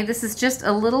the eye, this is just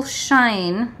a little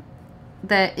shine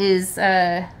that is...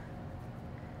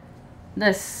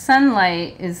 the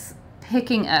sunlight is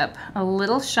picking up a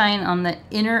little shine on the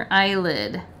inner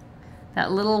eyelid,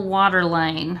 that little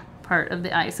waterline part of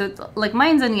the eye. So it's like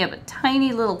mine's only up a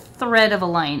tiny little thread of a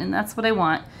line, and that's what I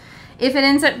want. If it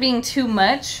ends up being too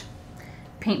much,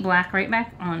 paint black right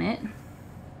back on it.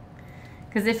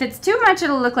 Because if it's too much,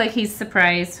 it'll look like he's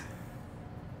surprised.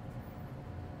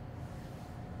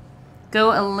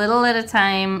 Go a little at a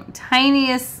time,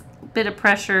 tiniest bit of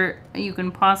pressure you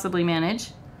can possibly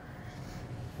manage.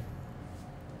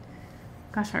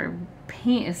 Gosh, our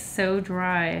paint is so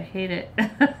dry. I hate it.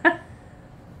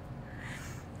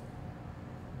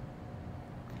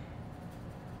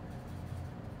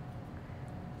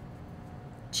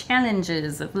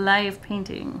 Challenges of live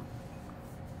painting.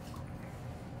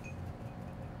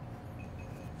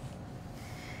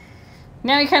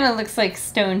 Now he kind of looks like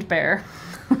Stoned Bear.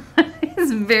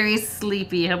 He's very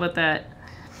sleepy. How about that?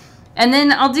 And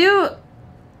then I'll do...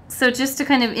 So just to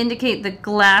kind of indicate the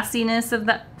glassiness of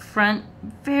the front,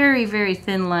 very, very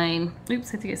thin line.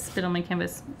 Oops, I think I spit on my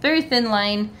canvas. Very thin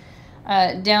line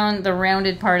down the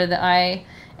rounded part of the eye.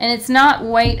 And it's not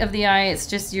white of the eye, it's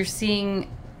just you're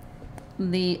seeing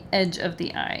the edge of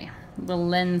the eye, the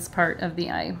lens part of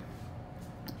the eye.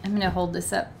 I'm going to hold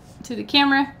this up to the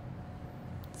camera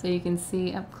so you can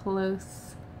see up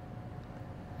close.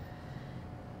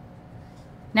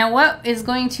 Now what is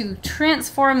going to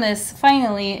transform this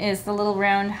finally is the little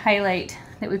round highlight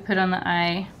that we put on the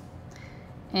eye.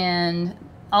 And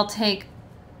I'll take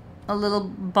a little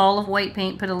ball of white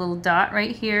paint, put a little dot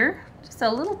right here, just a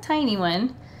little tiny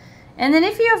one. And then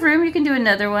if you have room, you can do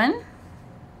another one.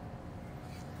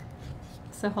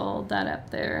 So hold that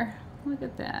up there. Look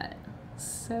at that.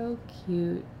 So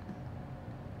cute.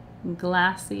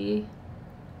 Glassy.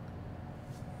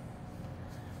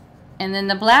 And then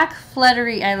the black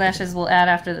fluttery eyelashes we'll add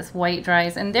after this white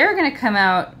dries. And they're going to come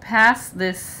out past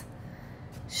this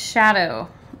shadow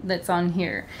that's on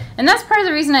here. And that's part of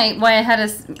the reason why I had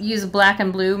us use black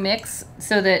and blue mix.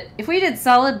 So that if we did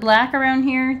solid black around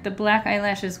here, the black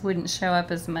eyelashes wouldn't show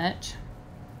up as much.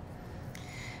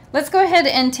 Let's go ahead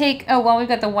and take, oh, well, we've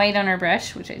got the white on our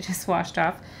brush, which I just washed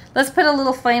off. Let's put a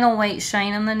little final white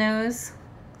shine on the nose.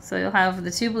 So you'll have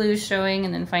the two blues showing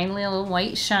and then finally a little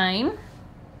white shine.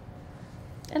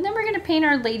 And then we're going to paint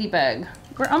our ladybug.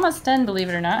 We're almost done, believe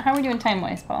it or not. How are we doing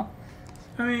time-wise, Paul?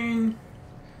 I mean,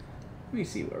 let me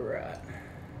see where we're at.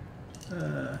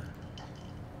 I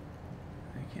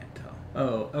can't tell.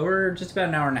 Oh, we're just about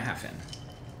an hour and a half in.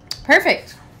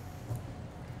 Perfect.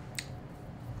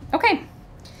 Okay.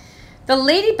 The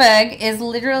ladybug is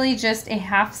literally just a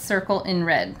half circle in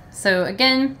red. So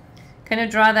again, kind of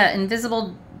draw that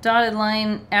invisible dotted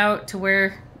line out to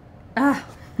where... I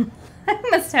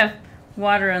must have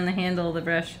water on the handle of the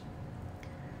brush.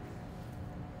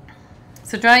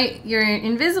 So draw your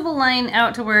invisible line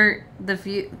out to where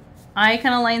the eye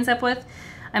kind of lines up with.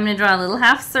 I'm going to draw a little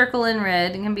half circle in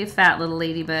red. It can be a fat little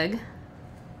ladybug.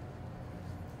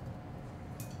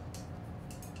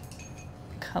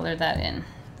 color that in.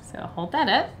 So I'll hold that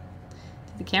up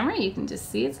to the camera. You can just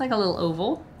see it's like a little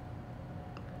oval.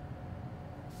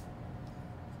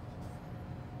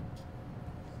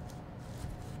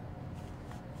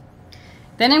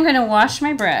 Then I'm going to wash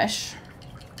my brush.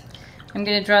 I'm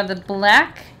going to draw the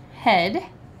black head,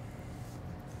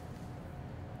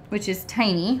 which is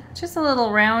tiny, just a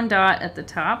little round dot at the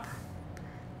top.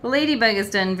 The ladybug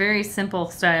is done very simple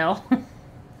style.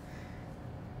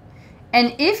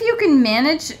 And if you can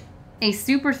manage a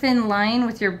super thin line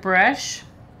with your brush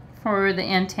for the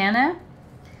antenna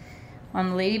on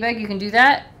the ladybug, you can do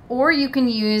that. Or you can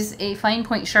use a fine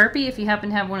point Sharpie if you happen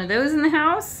to have one of those in the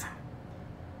house.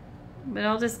 But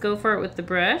I'll just go for it with the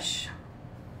brush.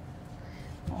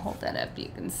 I'll hold that up, you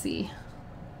can see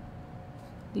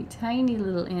the tiny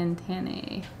little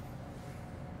antennae.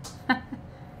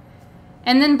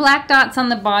 And then black dots on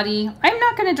the body. I'm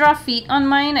not going to draw feet on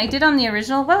mine. I did on the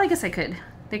original. Well, I guess I could.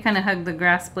 They kind of hug the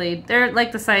grass blade. They're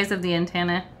like the size of the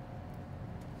antenna.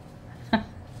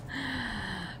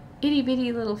 Itty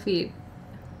bitty little feet.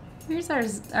 Here's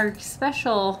our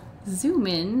special zoom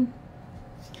in.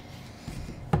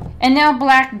 And now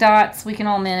black dots, we can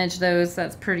all manage those.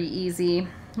 That's pretty easy.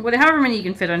 However many you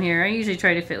can fit on here. I usually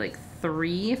try to fit like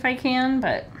 3 if I can,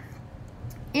 but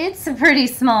it's a pretty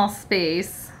small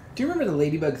space. Do you remember the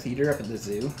Ladybug Theater up at the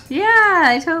zoo? Yeah,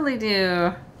 I totally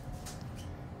do.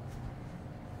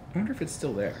 I wonder if it's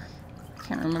still there. I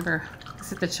can't remember.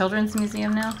 Is it the Children's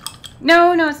Museum now?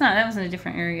 No, it's not. That was in a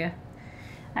different area.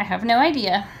 I have no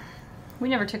idea. We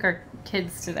never took our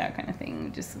kids to that kind of thing.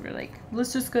 We just were like,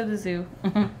 let's just go to the zoo.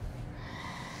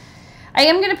 I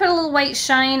am going to put a little white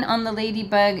shine on the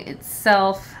ladybug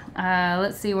itself.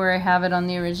 Let's see where I have it on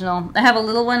the original. I have a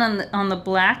little one on the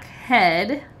black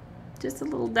head. Just a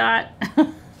little dot.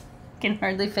 Can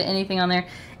hardly fit anything on there.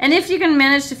 And if you can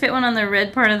manage to fit one on the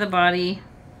red part of the body,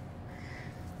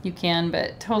 you can,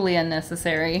 but totally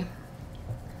unnecessary.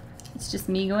 It's just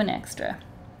me going extra.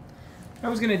 I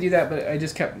was going to do that, but I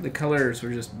just kept, the colors were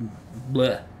just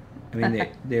bleh. I mean,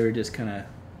 they were just kind of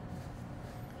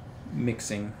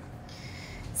mixing.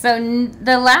 So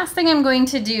the last thing I'm going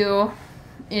to do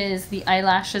is the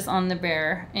eyelashes on the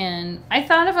bear. And I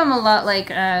thought of them a lot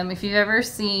like, if you've ever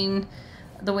seen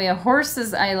the way a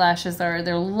horse's eyelashes are,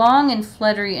 they're long and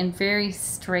fluttery and very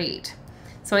straight.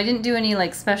 So I didn't do any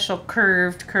like special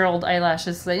curled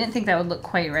eyelashes, so I didn't think that would look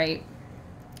quite right.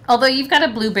 Although you've got a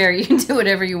blueberry, you can do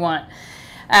whatever you want.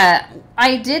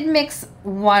 I did mix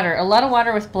water, a lot of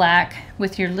water with black,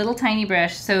 with your little tiny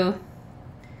brush. So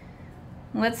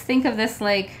let's think of this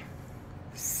like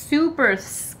super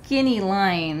skinny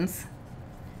lines.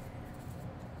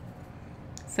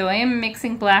 So I am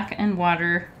mixing black and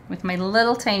water with my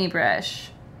little tiny brush.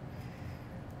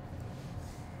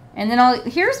 And then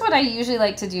here's what I usually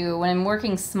like to do when I'm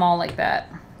working small like that.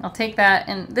 I'll take that,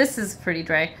 and this is pretty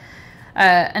dry.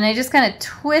 And I just kind of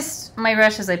twist my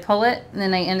brush as I pull it, and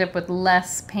then I end up with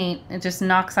less paint. It just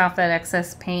knocks off that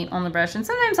excess paint on the brush. And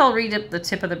sometimes I'll redip the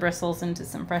tip of the bristles into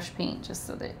some fresh paint just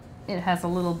so that it has a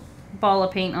little ball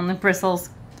of paint on the bristles.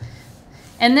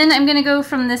 And then I'm going to go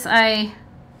from this eye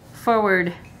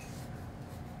forward.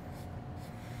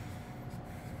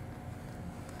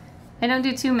 I don't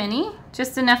do too many,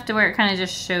 just enough to where it kind of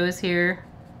just shows here.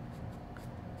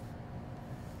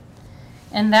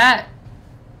 And that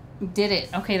did it.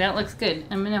 Okay, that looks good.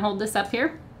 I'm going to hold this up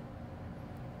here.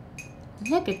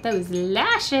 Look at those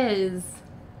lashes.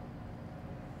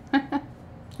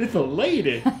 It's a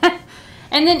lady.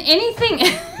 And then anything...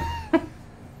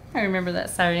 I remember that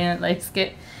Saturday Night Live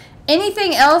skit.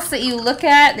 Anything else that you look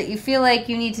at that you feel like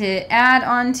you need to add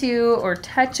onto or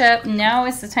touch up, now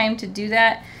is the time to do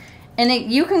that.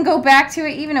 And you can go back to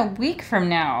it even a week from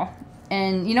now.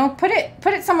 And, you know, put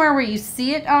it somewhere where you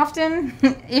see it often.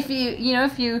 if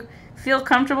you feel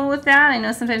comfortable with that. I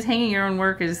know sometimes hanging your own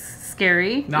work is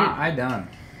scary. I don't.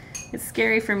 It's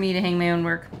scary for me to hang my own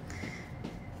work.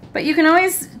 But you can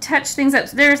always touch things up.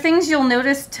 There are things you'll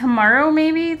notice tomorrow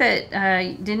maybe that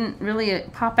didn't really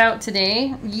pop out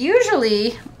today.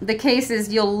 Usually the case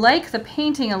is you'll like the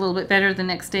painting a little bit better the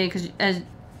next day because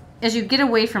as you get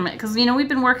away from it. Because, you know, we've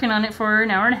been working on it for an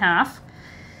hour and a half.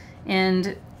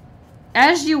 And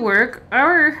as you work,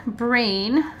 our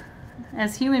brain,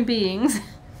 as human beings,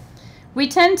 we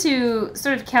tend to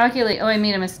sort of calculate, oh, I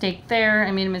made a mistake there,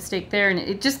 I made a mistake there, and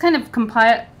it just kind of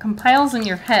compiles in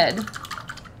your head.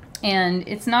 And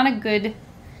it's not a good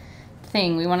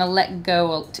thing. We want to let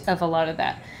go of a lot of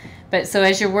that. But so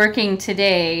as you're working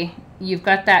today, you've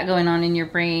got that going on in your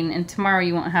brain, and tomorrow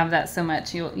you won't have that so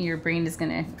much. Your brain is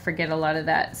going to forget a lot of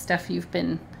that stuff you've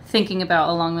been thinking about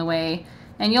along the way.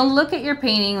 And you'll look at your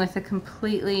painting with a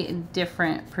completely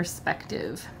different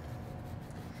perspective.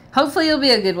 Hopefully it'll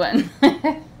be a good one.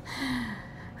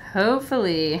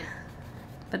 Hopefully.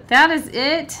 But that is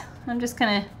it. I'm just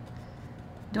kind of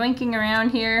doinking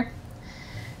around here.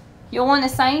 You'll want to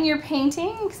sign your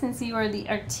painting since you are the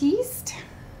artiste.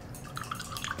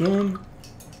 Done.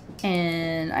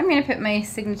 And I'm going to put my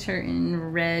signature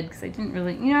in red because I didn't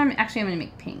really... You know, I'm going to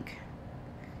make pink.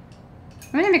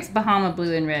 I'm going to mix Bahama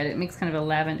blue and red. It makes kind of a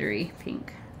lavendery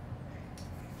pink.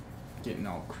 Getting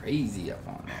all crazy up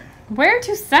on there. Where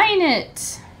to sign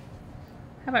it?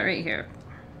 How about right here?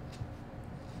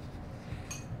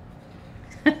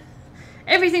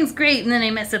 Everything's great, and then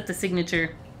I mess up the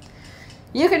signature.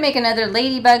 You could make another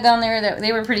ladybug on there. That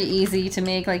they were pretty easy to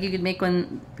make. Like, you could make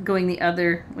one going the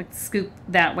other, like scoop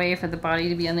that way for the body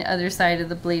to be on the other side of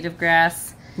the blade of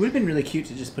grass. It would have been really cute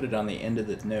to just put it on the end of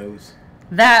the nose.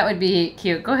 That would be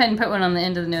cute. Go ahead and put one on the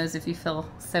end of the nose if you feel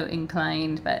so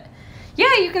inclined. But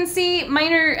yeah, you can see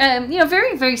mine are, you know,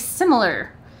 very, very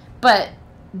similar, but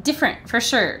different for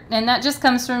sure. And that just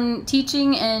comes from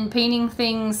teaching and painting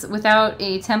things without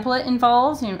a template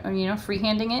involved, you know,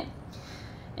 freehanding it.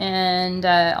 And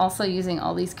also using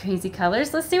all these crazy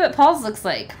colors. Let's see what Paul's looks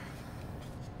like.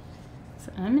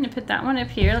 So I'm going to put that one up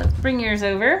here. Let's bring yours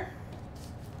over.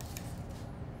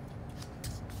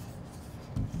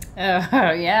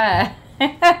 Oh, yeah.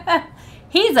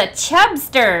 He's a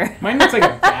chubster. Mine looks like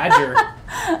a badger.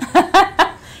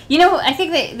 You know, I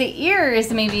think the ear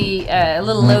is maybe a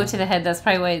little low to the head. That's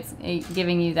probably why it's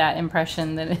giving you that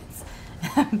impression that it's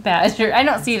a badger. I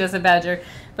don't see it as a badger,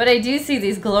 but I do see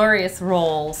these glorious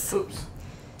rolls. Oops.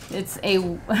 It's a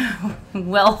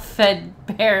well-fed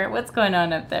bear. What's going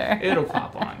on up there? It'll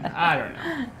pop on. I don't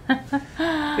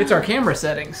know. It's our camera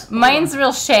settings. Mine's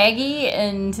real shaggy,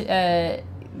 and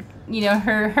you know,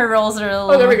 her rolls are a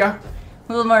little. Oh, there we go. A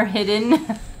little more hidden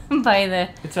by the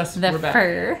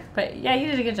fur. But yeah, you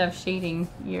did a good job shading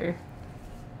your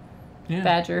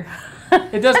badger.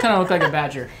 It does kind of look like a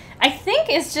badger. I think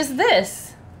it's just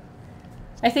this.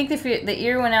 I think the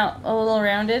ear went out a little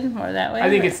rounded, more that way. I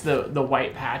think it's the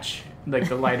white patch, like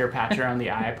the lighter patch around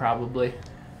the eye, probably.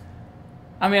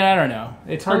 I mean, I don't know.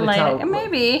 It's hard to tell.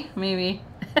 Maybe.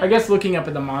 I guess looking up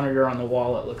at the monitor on the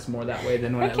wall, it looks more that way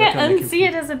than when I look on the can't computer. unsee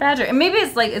it as a badger. And maybe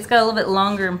it's like it's got a little bit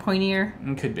longer and pointier.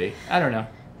 It could be. I don't know.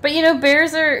 But you know,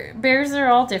 bears are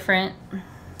all different,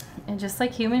 and just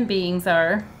like human beings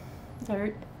are,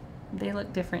 they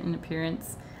look different in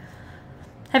appearance.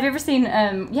 Have you ever seen?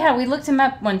 Yeah, we looked him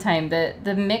up one time.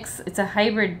 The mix. It's a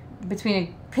hybrid between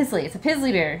a Pizzly. It's a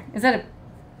Pizzly bear. Is that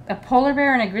a polar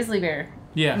bear and a grizzly bear?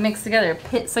 Yeah. Mixed together.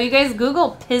 So you guys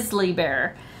Google Pizzly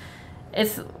bear.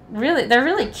 They're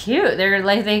really cute. They're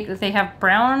like they have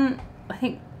brown. I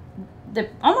think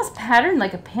they're almost patterned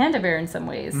like a panda bear in some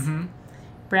ways. Mm-hmm.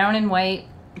 Brown and white.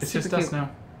 It's just us now.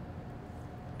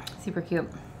 Super cute.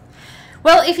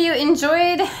 Well, if you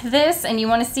enjoyed this and you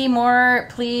want to see more,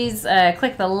 please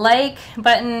click the like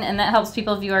button, and that helps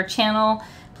people view our channel.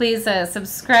 Please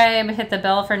subscribe, hit the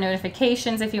bell for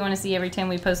notifications if you want to see every time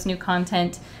we post new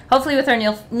content. Hopefully with our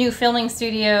new filming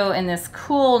studio and this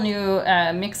cool new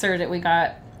mixer that we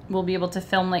got, we'll be able to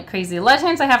film like crazy. A lot of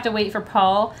times I have to wait for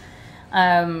Paul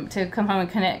to come home and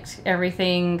connect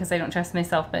everything because I don't trust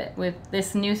myself, but with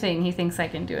this new thing, he thinks I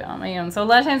can do it on my own. So a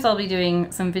lot of times I'll be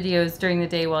doing some videos during the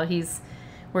day while he's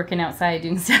working outside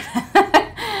doing stuff.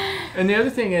 And the other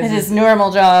thing is... It's his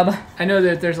normal job. I know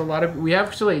that there's a lot of... We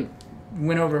actually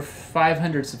went over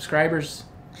 500 subscribers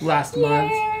last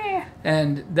month.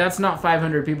 And that's not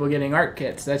 500 people getting art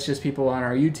kits. That's just people on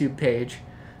our YouTube page.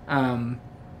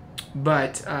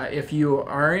 But if you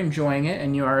are enjoying it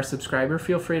and you are a subscriber,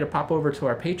 feel free to pop over to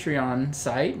our Patreon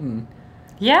site and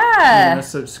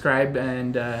subscribe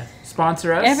and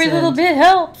sponsor us. Every little bit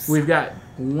helps. We've got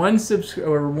one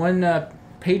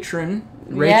patron,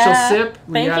 Rachel Sip.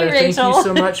 Thank you, thank you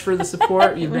so much for the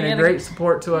support. You've been a great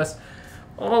support to us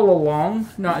all along,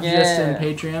 not just in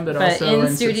Patreon, but also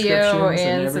in studio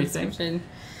and everything.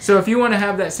 So if you want to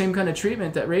have that same kind of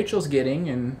treatment that Rachel's getting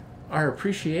and our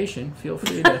appreciation, feel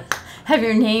free to have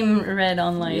your name read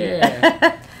online.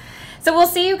 Yeah. So we'll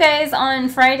see you guys on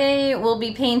Friday. We'll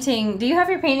be painting. Do you have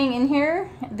your painting in here?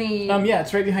 Yeah,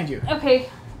 it's right behind you. Okay.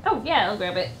 Oh yeah, I'll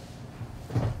grab it.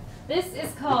 This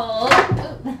is called.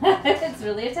 It's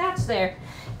really attached there.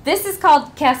 This is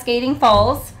called Cascading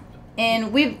Falls,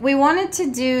 and we wanted to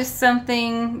do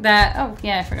something that. Oh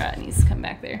yeah, I forgot. It needs to come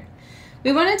back there.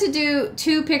 We wanted to do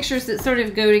two pictures that sort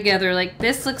of go together. Like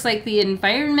this looks like the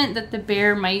environment that the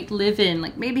bear might live in.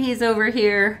 Like maybe he's over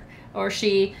here, or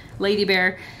she, lady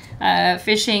bear,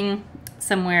 fishing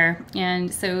somewhere.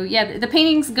 And so, yeah, the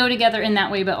paintings go together in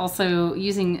that way, but also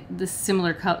using the same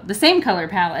color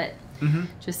palette,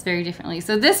 just very differently.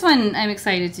 So this one I'm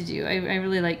excited to do. I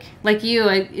really like you,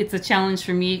 it's a challenge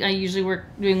for me. I usually work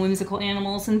doing whimsical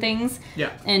animals and things.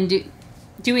 Yeah. And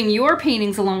doing your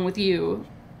paintings along with you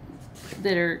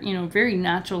that are, you know, very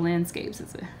natural landscapes.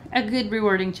 It's a good,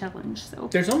 rewarding challenge. So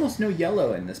there's almost no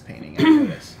yellow in this painting, I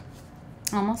noticed.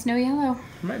 Almost no yellow.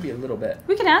 There might be a little bit.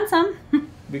 We could add some.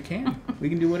 We can. We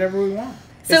can do whatever we want.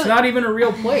 So, it's not even a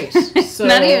real place. So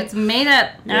not even, it's made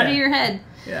up out of your head.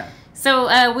 Yeah.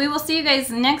 So we will see you guys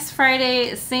next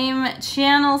Friday. Same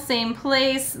channel, same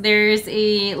place. There's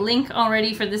a link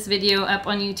already for this video up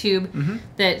on YouTube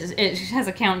that it has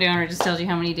a countdown or just tells you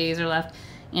how many days are left.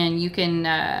 And you can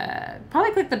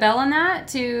probably click the bell on that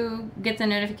to get the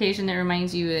notification that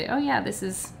reminds you that, oh yeah, this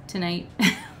is tonight.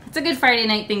 It's a good Friday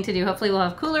night thing to do. Hopefully we'll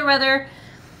have cooler weather.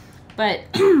 But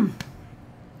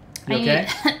okay?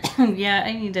 Yeah,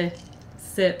 I need to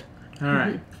sip. All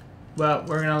right. Well,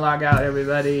 we're going to log out,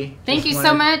 everybody. Thank you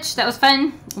so much. That was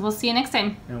fun. We'll see you next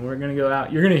time. And we're going to go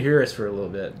out. You're going to hear us for a little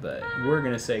bit, but we're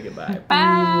going to say goodbye.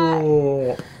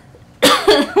 Bye.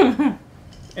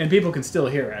 And people can still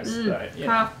hear us, but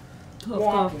yeah.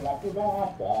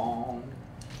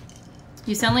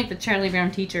 You sound like the Charlie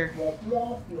Brown teacher.